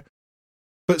tomato.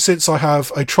 But since I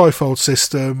have a trifold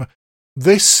system,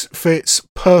 this fits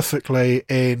perfectly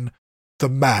in the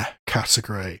meh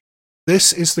category.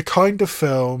 This is the kind of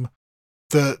film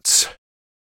that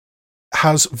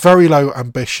has very low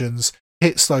ambitions,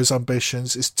 hits those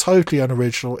ambitions, is totally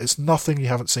unoriginal, it's nothing you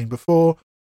haven't seen before,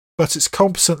 but it's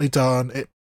competently done, it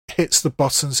hits the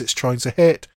buttons it's trying to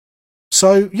hit.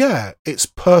 So yeah, it's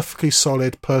perfectly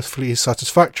solid, perfectly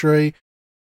satisfactory.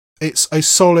 It's a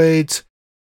solid,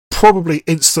 probably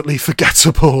instantly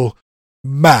forgettable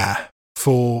meh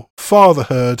for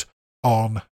fatherhood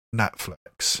on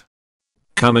Netflix.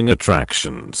 Coming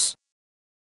attractions.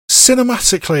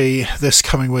 Cinematically, this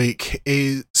coming week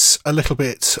is a little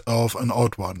bit of an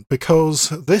odd one because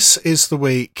this is the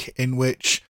week in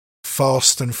which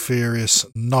Fast and Furious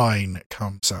 9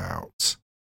 comes out.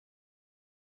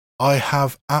 I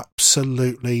have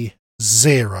absolutely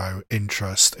zero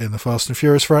interest in the Fast and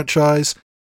Furious franchise.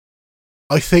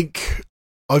 I think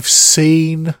I've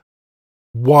seen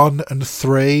 1 and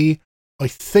 3. I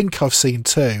think I've seen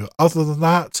 2. Other than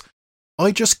that,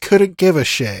 I just couldn't give a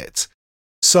shit.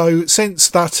 So since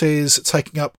that is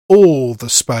taking up all the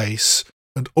space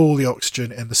and all the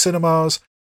oxygen in the cinemas,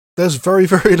 there's very,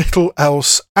 very little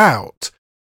else out.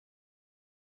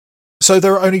 So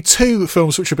there are only 2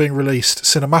 films which are being released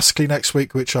cinematically next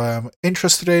week which I am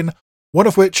interested in, one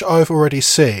of which I've already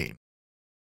seen.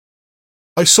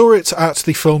 I saw it at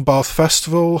the Film Bath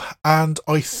Festival and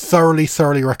I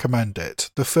thoroughly recommend it.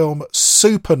 The film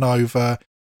Supernova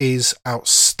is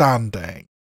outstanding.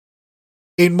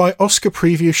 In my Oscar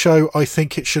preview show, I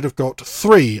think it should have got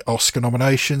 3 Oscar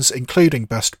nominations, including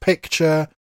Best Picture.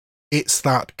 It's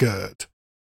that good.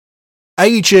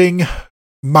 Aging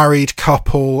married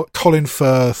couple Colin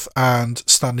Firth and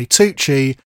Stanley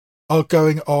Tucci are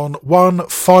going on one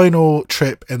final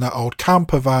trip in that old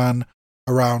camper van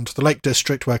around the Lake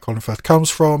District where Colin Firth comes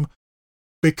from,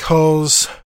 because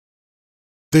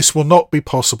this will not be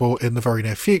possible in the very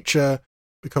near future,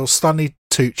 because Stanley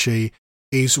Tucci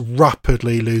is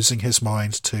rapidly losing his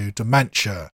mind to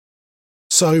dementia.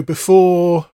 So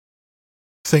before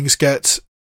things get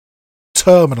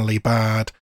terminally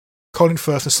bad, Colin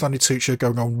Firth and Stanley Tucci are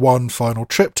going on one final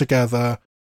trip together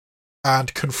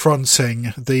and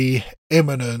confronting the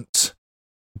imminent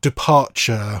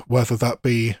departure, whether that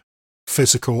be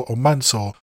physical or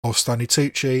mental, of Stanley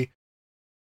Tucci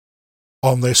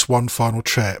on this one final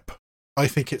trip. I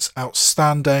think it's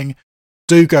outstanding.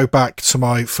 Do go back to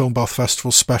my Film Bath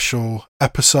Festival special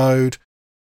episode,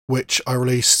 which I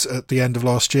released at the end of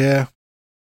last year.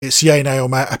 It's Yay Nail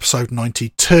Met episode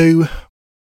 92.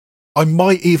 I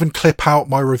might even clip out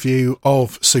my review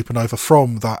of Supernova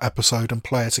from that episode and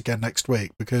play it again next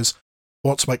week, because I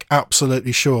want to make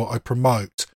absolutely sure I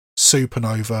promote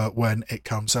Supernova when it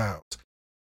comes out.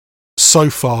 So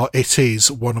far, it is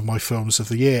one of my films of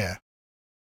the year.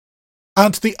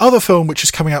 And the other film which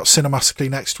is coming out cinematically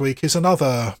next week is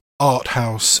another art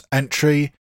house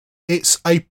entry. It's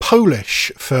a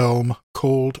Polish film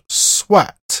called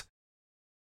Sweat,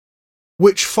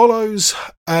 which follows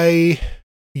a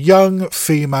young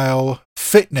female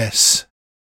fitness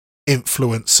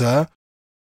influencer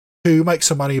who makes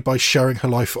her money by sharing her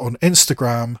life on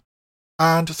Instagram,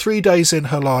 and 3 days in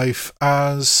her life,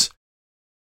 as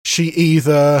she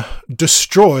either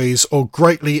destroys or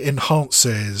greatly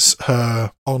enhances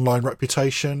her online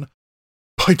reputation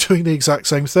by doing the exact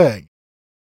same thing.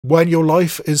 When your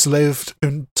life is lived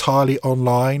entirely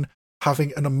online,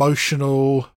 having an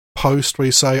emotional post where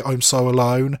you say, "I'm so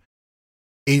alone,"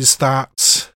 is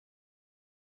that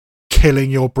killing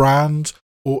your brand,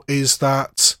 or is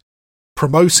that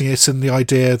promoting it in the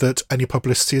idea that any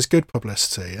publicity is good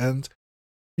publicity? And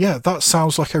yeah, that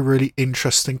sounds like a really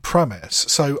interesting premise.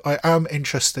 So I am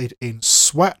interested in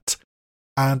Sweat,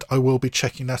 and I will be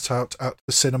checking that out at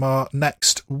the cinema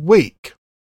next week.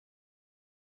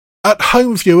 At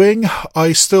home viewing,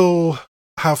 I still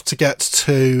have to get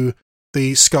to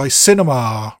the Sky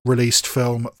Cinema released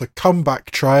film The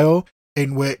Comeback Trail,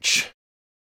 in which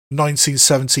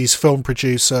 1970s film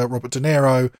producer Robert De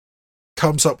Niro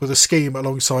comes up with a scheme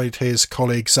alongside his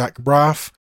colleague Zach Braff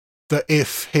that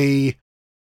if he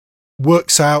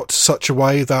works out such a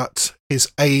way that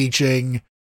his aging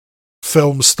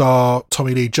film star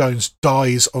Tommy Lee Jones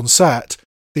dies on set,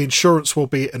 the insurance will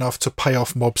be enough to pay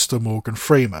off mobster Morgan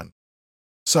Freeman.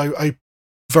 So a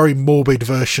very morbid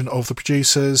version of The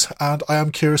Producers, and I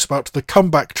am curious about The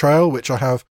Comeback Trail, which I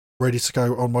have ready to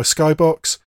go on my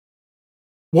Skybox.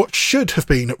 What should have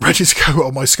been ready to go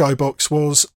on my Skybox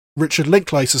was Richard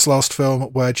Linklater's last film,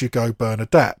 Where'd You Go,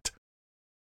 Bernadette?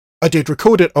 I did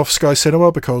record it off Sky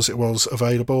Cinema because it was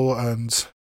available and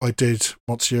I did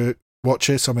want to watch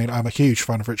it. I mean, I'm a huge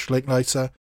fan of Richard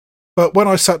Linklater. But when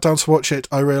I sat down to watch it,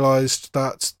 I realised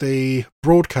that the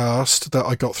broadcast that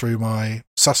I got through my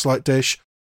satellite dish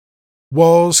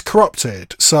was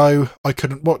corrupted, so I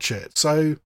couldn't watch it.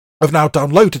 So I've now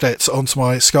downloaded it onto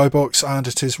my Skybox and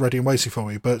it is ready and waiting for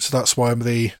me, but that's why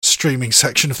the streaming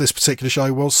section of this particular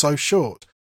show was so short.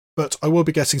 But I will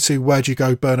be getting to Where'd You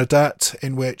Go, Bernadette,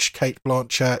 in which Cate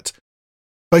Blanchett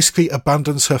basically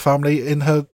abandons her family in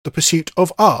the pursuit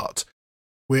of art,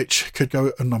 which could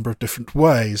go a number of different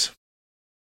ways.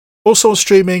 Also on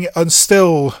streaming and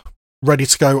still ready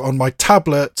to go on my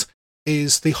tablet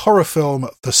is the horror film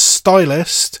The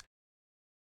Stylist,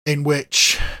 in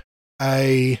which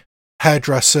a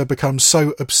hairdresser becomes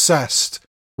so obsessed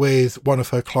with one of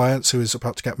her clients who is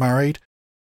about to get married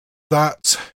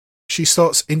that she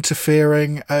starts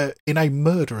interfering in a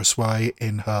murderous way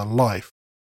in her life.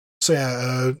 So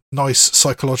yeah, a nice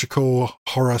psychological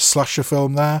horror slasher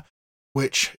film there,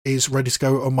 which is ready to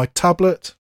go on my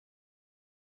tablet.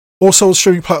 Also on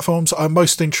streaming platforms, I'm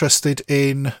most interested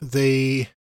in the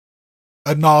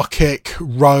anarchic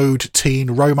road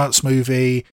teen romance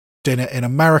movie Dinner in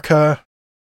America,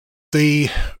 the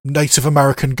Native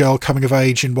American girl coming of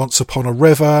age in Once Upon a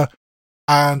River,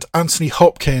 and Anthony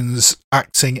Hopkins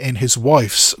acting in his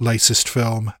wife's latest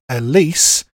film,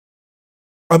 Elise.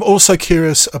 I'm also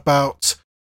curious about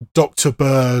Dr.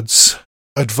 Bird's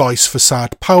Advice for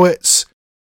Sad Poets,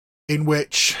 in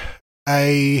which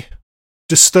a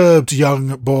disturbed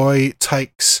young boy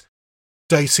takes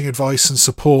dating advice and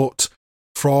support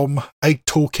from a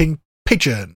talking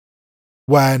pigeon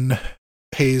when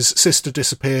his sister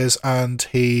disappears and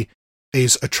he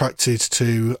is attracted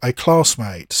to a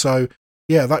classmate. So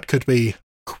yeah, that could be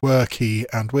quirky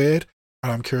and weird,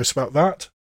 and I'm curious about that.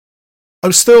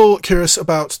 I'm still curious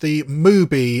about the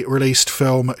Mubi-released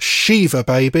film Shiva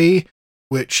Baby,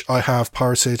 which I have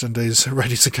pirated and is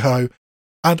ready to go,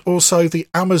 and also the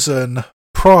Amazon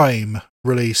Prime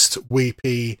released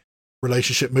weepy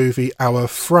relationship movie Our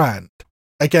Friend.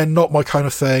 Again, not my kind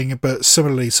of thing, but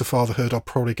similarly to Fatherhood, I'll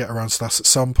probably get around to that at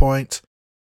some point.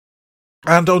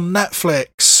 And on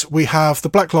Netflix, we have the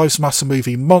Black Lives Matter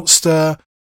movie Monster,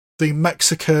 the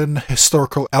Mexican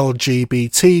historical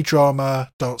LGBT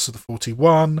drama Dance of the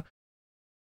 41,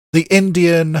 the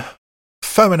Indian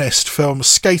feminist film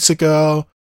Skater Girl,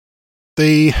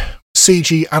 the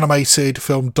CG animated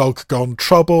film Dog Gone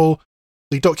Trouble,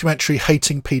 the documentary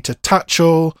Hating Peter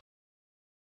Tatchell,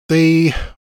 the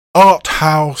art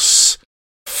house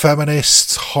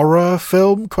feminist horror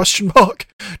film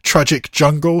Tragic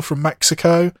Jungle from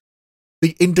Mexico,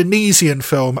 the Indonesian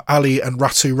film Ali and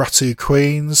Ratu Ratu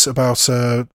Queens, about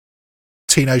a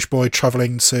teenage boy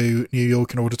travelling to New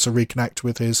York in order to reconnect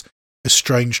with his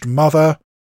estranged mother.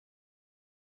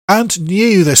 And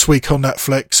new this week on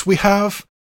Netflix, we have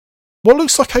what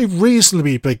looks like a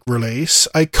reasonably big release,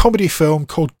 a comedy film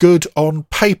called Good on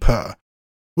Paper,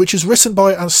 which is written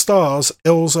by and stars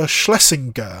Ilse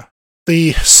Schlesinger,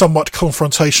 the somewhat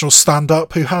confrontational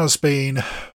stand-up who has been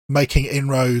making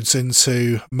inroads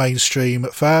into mainstream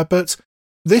fare, but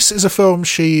this is a film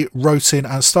she wrote in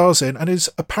and stars in and is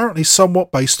apparently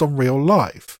somewhat based on real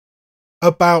life,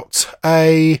 about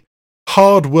a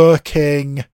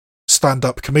hard-working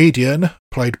stand-up comedian,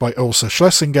 played by Ilse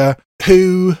Schlesinger,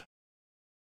 who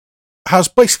has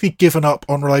basically given up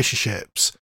on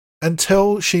relationships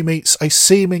until she meets a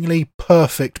seemingly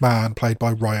perfect man played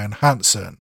by Ryan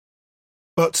Hansen.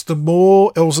 But the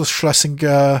more Ilse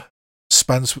Schlesinger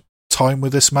spends time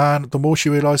with this man, the more she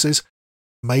realises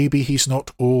maybe he's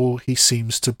not all he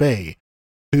seems to be.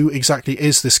 Who exactly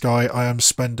is this guy I am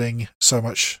spending so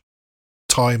much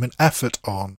time and effort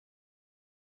on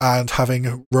and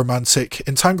having romantic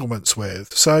entanglements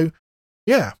with? So,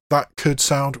 yeah, that could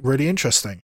sound really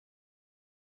interesting.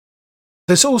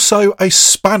 There's also a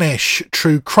Spanish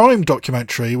true crime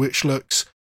documentary which looks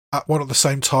at one at the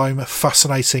same time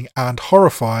fascinating and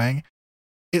horrifying.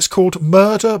 It's called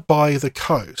Murder by the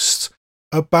Coast,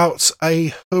 about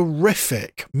a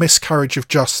horrific miscarriage of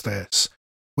justice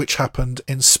which happened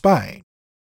in Spain,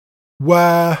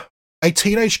 where a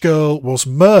teenage girl was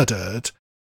murdered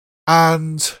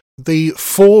and the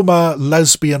former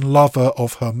lesbian lover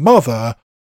of her mother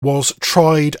was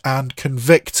tried and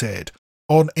convicted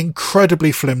on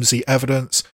incredibly flimsy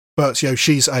evidence, but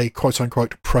she's a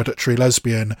quote-unquote predatory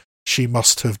lesbian, she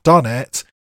must have done it,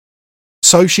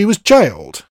 so she was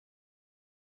jailed.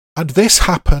 And this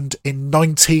happened in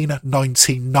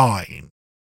 1999.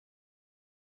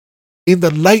 In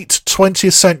the late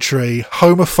 20th century,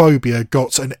 homophobia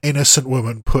got an innocent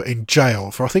woman put in jail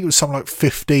for, I think it was something like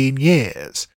 15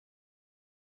 years.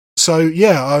 So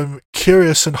yeah, I'm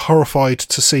curious and horrified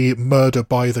to see Murder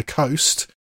by the Coast,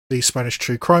 the Spanish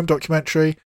true crime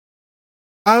documentary.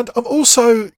 And I'm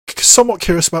also somewhat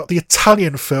curious about the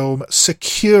Italian film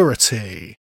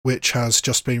Security, which has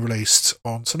just been released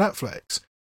onto Netflix.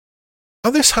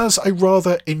 And this has a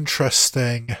rather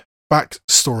interesting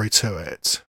backstory to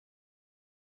it.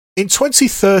 In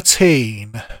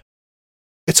 2013,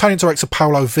 Italian director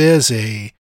Paolo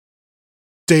Virzi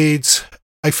did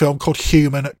a film called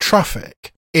Human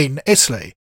Traffic in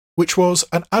Italy, which was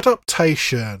an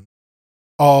adaptation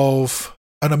of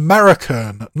an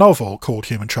American novel called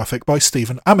Human Traffic by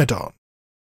Stephen Amidon.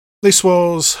 This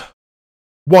was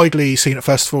widely seen at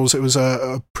festivals. It was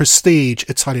a prestige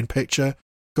Italian picture,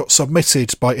 got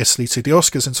submitted by Italy to the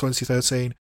Oscars in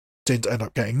 2013, didn't end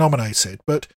up getting nominated,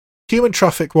 but Human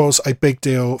Traffic was a big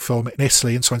deal film in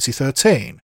Italy in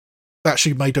 2013. They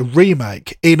actually made a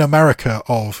remake in America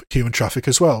of Human Traffic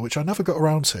as well, which I never got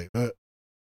around to, but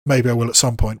maybe I will at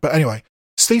some point. But anyway,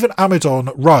 Stephen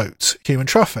Amidon wrote Human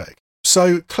Traffic.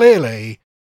 So clearly,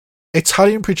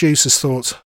 Italian producers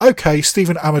thought, okay,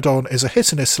 Stephen Amidon is a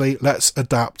hit in Italy, let's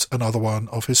adapt another one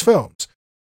of his films.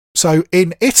 So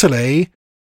in Italy,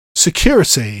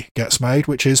 Security gets made,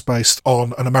 which is based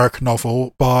on an American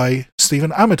novel by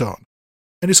Stephen Amidon.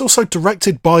 And it's also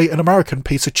directed by an American,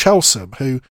 Peter Chelsom,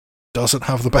 who doesn't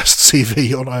have the best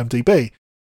CV on IMDb.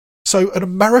 So an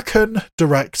American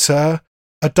director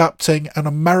adapting an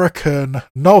American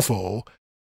novel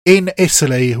in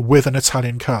Italy with an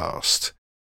Italian cast.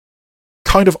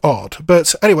 Kind of odd,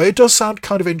 but anyway, it does sound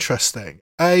kind of interesting.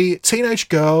 A teenage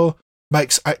girl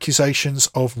makes accusations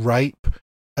of rape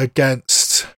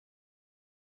against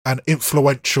an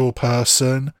influential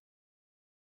person,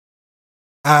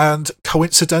 And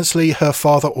coincidentally, her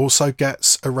father also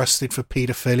gets arrested for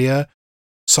paedophilia.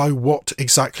 So what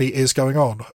exactly is going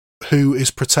on? Who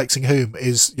is protecting whom?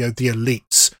 Is, the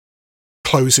elites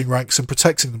closing ranks and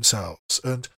protecting themselves?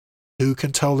 And who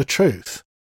can tell the truth?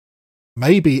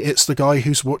 Maybe it's the guy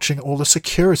who's watching all the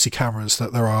security cameras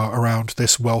that there are around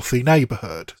this wealthy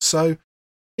neighbourhood. So,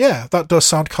 yeah, that does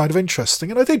sound kind of interesting.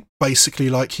 And I did basically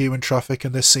like Human Traffic,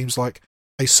 and this seems like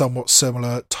a somewhat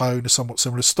similar tone, a somewhat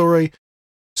similar story.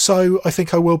 So I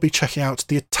think I will be checking out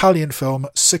the Italian film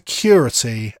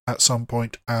Security at some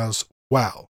point as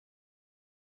well.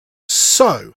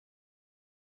 So,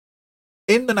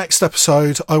 in the next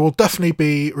episode, I will definitely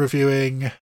be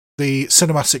reviewing the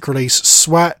cinematic release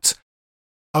Sweat.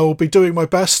 I will be doing my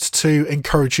best to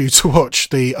encourage you to watch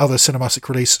the other cinematic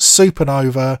release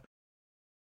Supernova,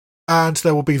 and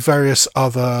there will be various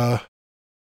other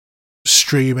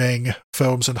streaming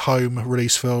films and home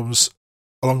release films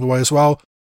along the way as well.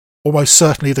 Almost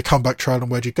certainly the Comeback Trail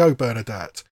and Where'd You Go,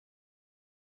 Bernadette?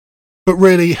 But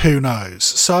really, who knows?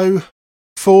 So,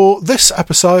 for this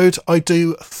episode, I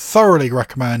do thoroughly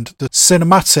recommend the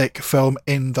cinematic film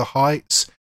In the Heights.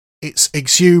 It's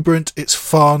exuberant, it's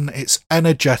fun, it's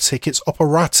energetic, it's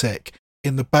operatic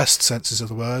in the best senses of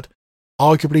the word.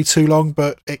 Arguably too long,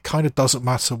 but it kind of doesn't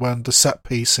matter when the set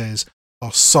pieces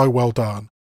are so well done.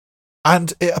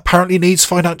 And it apparently needs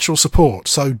financial support,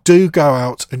 so do go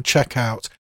out and check out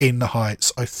In the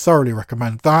Heights. I thoroughly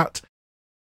recommend that.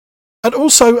 And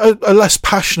also a less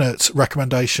passionate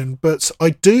recommendation, but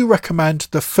I do recommend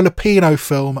the Filipino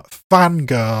film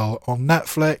Fangirl on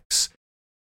Netflix.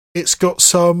 It's got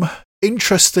some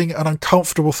interesting and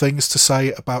uncomfortable things to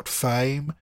say about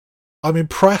fame. I'm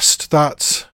impressed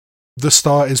that the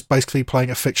star is basically playing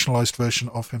a fictionalized version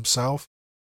of himself,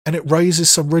 and it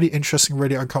raises some really interesting,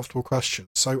 really uncomfortable questions.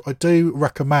 So I do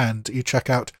recommend you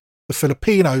check out the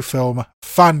Filipino film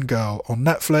Fangirl on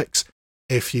Netflix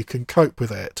if you can cope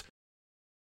with it.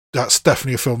 That's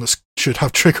definitely a film that should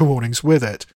have trigger warnings with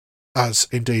it, as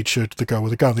indeed should The Girl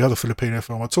with a Gun, the other Filipino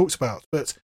film I talked about.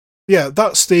 But yeah,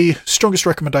 that's the strongest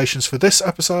recommendations for this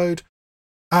episode.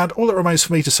 And all that remains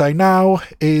for me to say now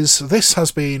is this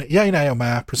has been Yay Nay or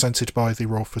Meh, presented by the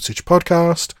Raw Footage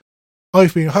Podcast.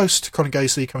 I've been your host, Colin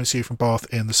Gaisley, coming to you from Bath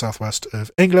in the southwest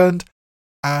of England.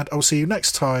 And I'll see you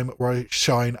next time where I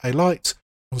shine a light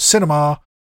on cinema,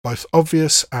 both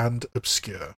obvious and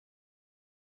obscure.